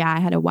is. Yeah, I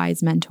had a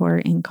wise mentor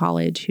in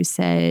college who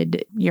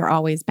said, you're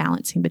always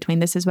balancing between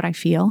this is what I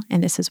feel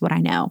and this is what I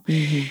know.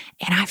 And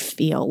I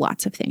feel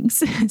lots of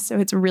things. So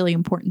it's really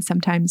important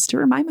sometimes to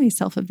remind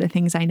myself of the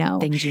things I know.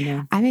 Things you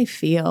know. I may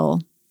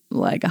feel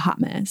like a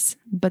hot mess,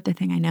 but the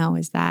thing I know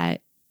is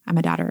that I'm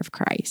a daughter of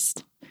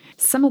Christ.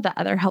 Some of the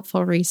other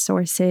helpful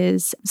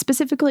resources,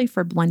 specifically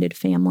for blended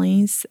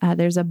families,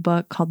 there's a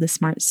book called The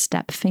Smart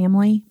Step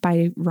Family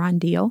by Ron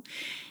Deal,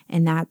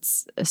 and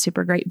that's a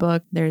super great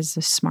book. There's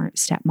a Smart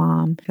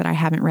Stepmom that I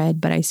haven't read,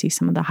 but I see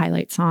some of the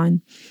highlights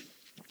on.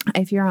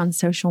 If you're on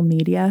social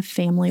media,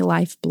 Family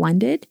Life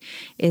Blended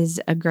is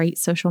a great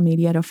social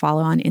media to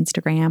follow on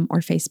Instagram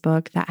or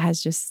Facebook that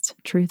has just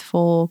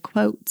truthful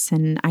quotes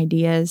and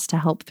ideas to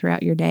help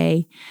throughout your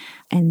day.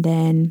 And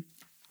then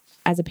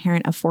as a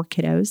parent of 4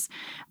 kiddos,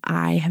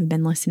 I have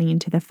been listening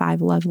to the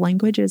 5 love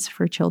languages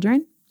for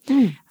children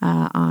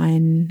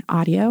on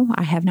audio.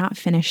 I have not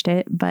finished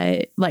it,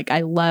 but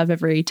I love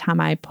every time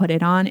I put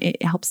it on.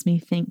 It helps me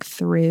think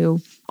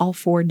through all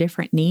 4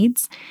 different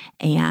needs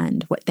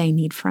and what they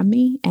need from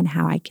me and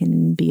how I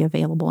can be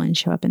available and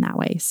show up in that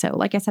way. So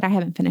like I said, I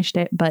haven't finished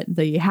it, but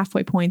the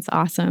halfway point's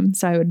awesome.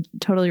 So I would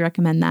totally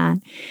recommend that.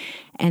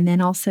 And then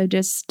also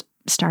just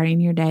starting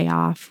your day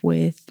off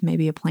with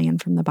maybe a plan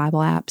from the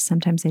Bible app.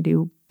 Sometimes I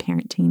do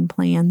parenting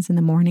plans in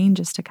the morning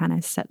just to kind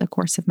of set the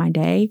course of my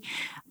day.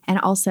 And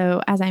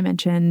also, as I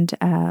mentioned,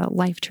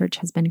 Life Church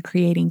has been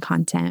creating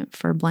content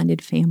for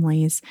blended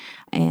families,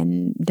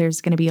 and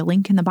there's going to be a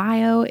link in the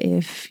bio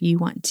if you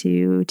want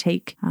to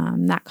take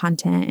that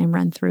content and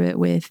run through it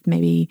with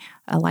maybe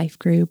a life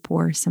group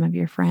or some of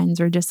your friends,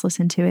 or just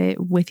listen to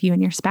it with you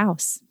and your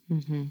spouse.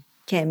 Mm-hmm.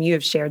 Kim, you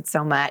have shared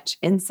so much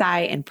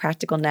insight and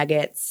practical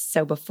nuggets.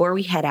 So before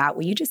we head out,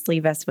 will you just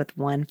leave us with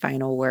one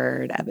final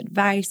word of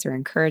advice or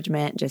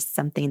encouragement, just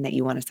something that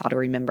you want us all to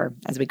remember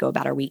as we go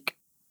about our week?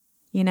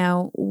 You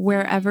know,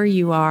 wherever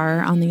you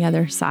are on the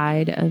other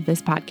side of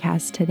this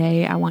podcast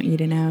today, I want you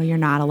to know you're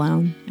not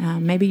alone.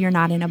 Maybe you're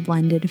not in a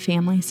blended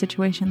family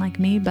situation like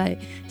me, but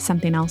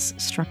something else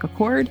struck a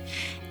chord.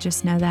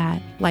 Just know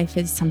that life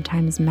is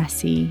sometimes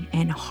messy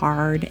and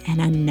hard and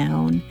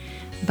unknown,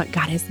 but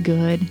God is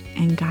good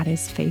and God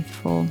is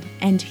faithful,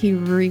 and He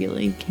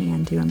really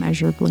can do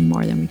immeasurably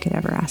more than we could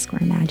ever ask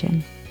or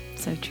imagine.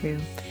 So true.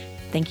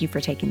 Thank you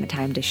for taking the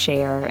time to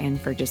share and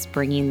for just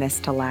bringing this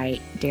to light.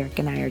 Derek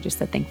and I are just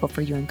so thankful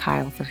for you and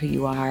Kyle, for who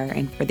you are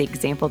and for the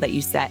example that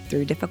you set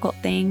through difficult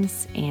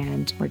things.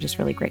 And we're just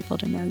really grateful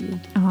to know you.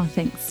 Oh,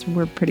 thanks.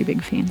 We're pretty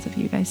big fans of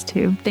you guys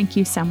too. Thank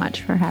you so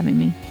much for having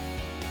me.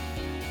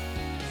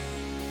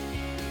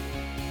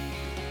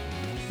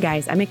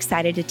 Guys, I'm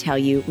excited to tell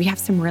you we have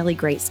some really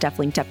great stuff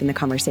linked up in the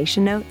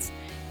conversation notes.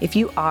 If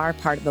you are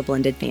part of a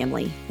blended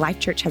family, Life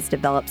Church has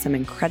developed some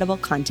incredible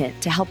content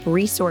to help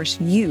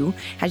resource you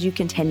as you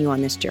continue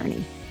on this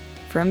journey.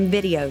 From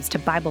videos to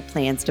Bible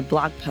plans to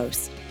blog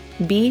posts,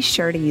 be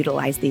sure to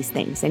utilize these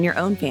things in your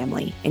own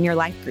family, in your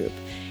life group,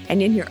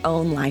 and in your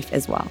own life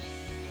as well.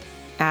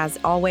 As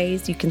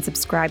always, you can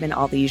subscribe in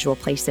all the usual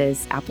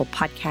places: Apple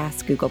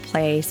Podcasts, Google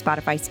Play,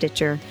 Spotify,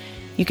 Stitcher.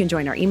 You can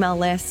join our email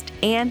list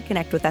and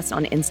connect with us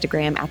on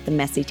Instagram at the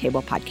Messy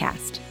Table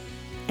Podcast.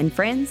 And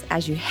friends,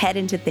 as you head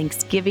into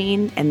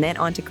Thanksgiving and then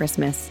on to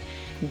Christmas,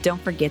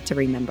 don't forget to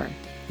remember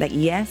that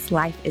yes,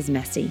 life is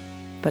messy,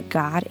 but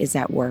God is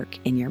at work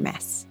in your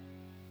mess.